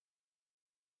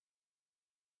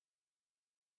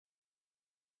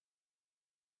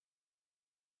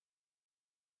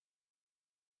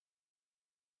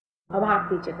 अब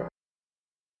हाथ नीचे करें।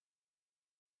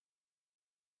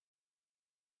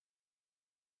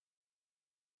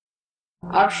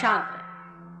 अब शांत है।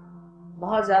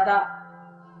 बहुत ज्यादा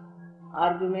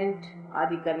आर्गुमेंट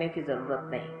आदि करने की जरूरत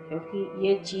नहीं, क्योंकि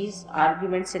ये चीज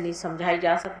आर्गुमेंट से नहीं समझाई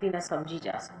जा सकती, ना समझी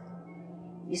जा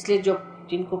सकती। इसलिए जो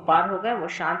जिनको पार हो गए वो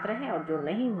शांत रहे, और जो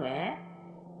नहीं हुए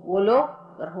हैं वो लोग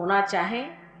अगर होना चाहें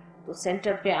तो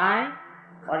सेंटर पे आए,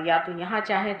 और या तो यहाँ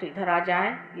चाहें तो इधर आ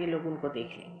जाएं, ये लोग उनको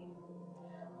देख लेंगे।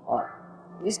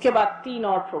 और इसके बाद 3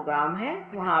 और प्रोग्राम है,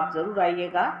 वहाँ आप जरूर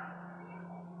आइएगा।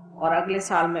 और अगले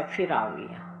साल मैं फिर आऊँगी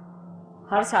यहाँ।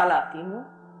 हर साल आती हूँ।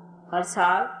 हर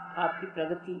साल आपकी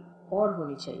प्रगति और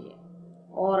होनी चाहिए,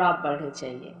 और आप बढ़ने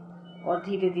चाहिए, और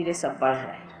धीरे धीरे सब बढ़ रहे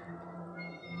हैं।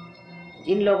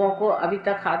 जिन लोगों को अभी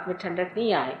तक हाथ में ठंडक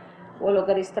नहीं आए, वो लोग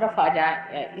अगर इस तरफ आ जाए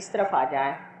या इस तरफ आ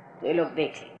जाए तो ये लोग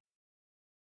देख लें।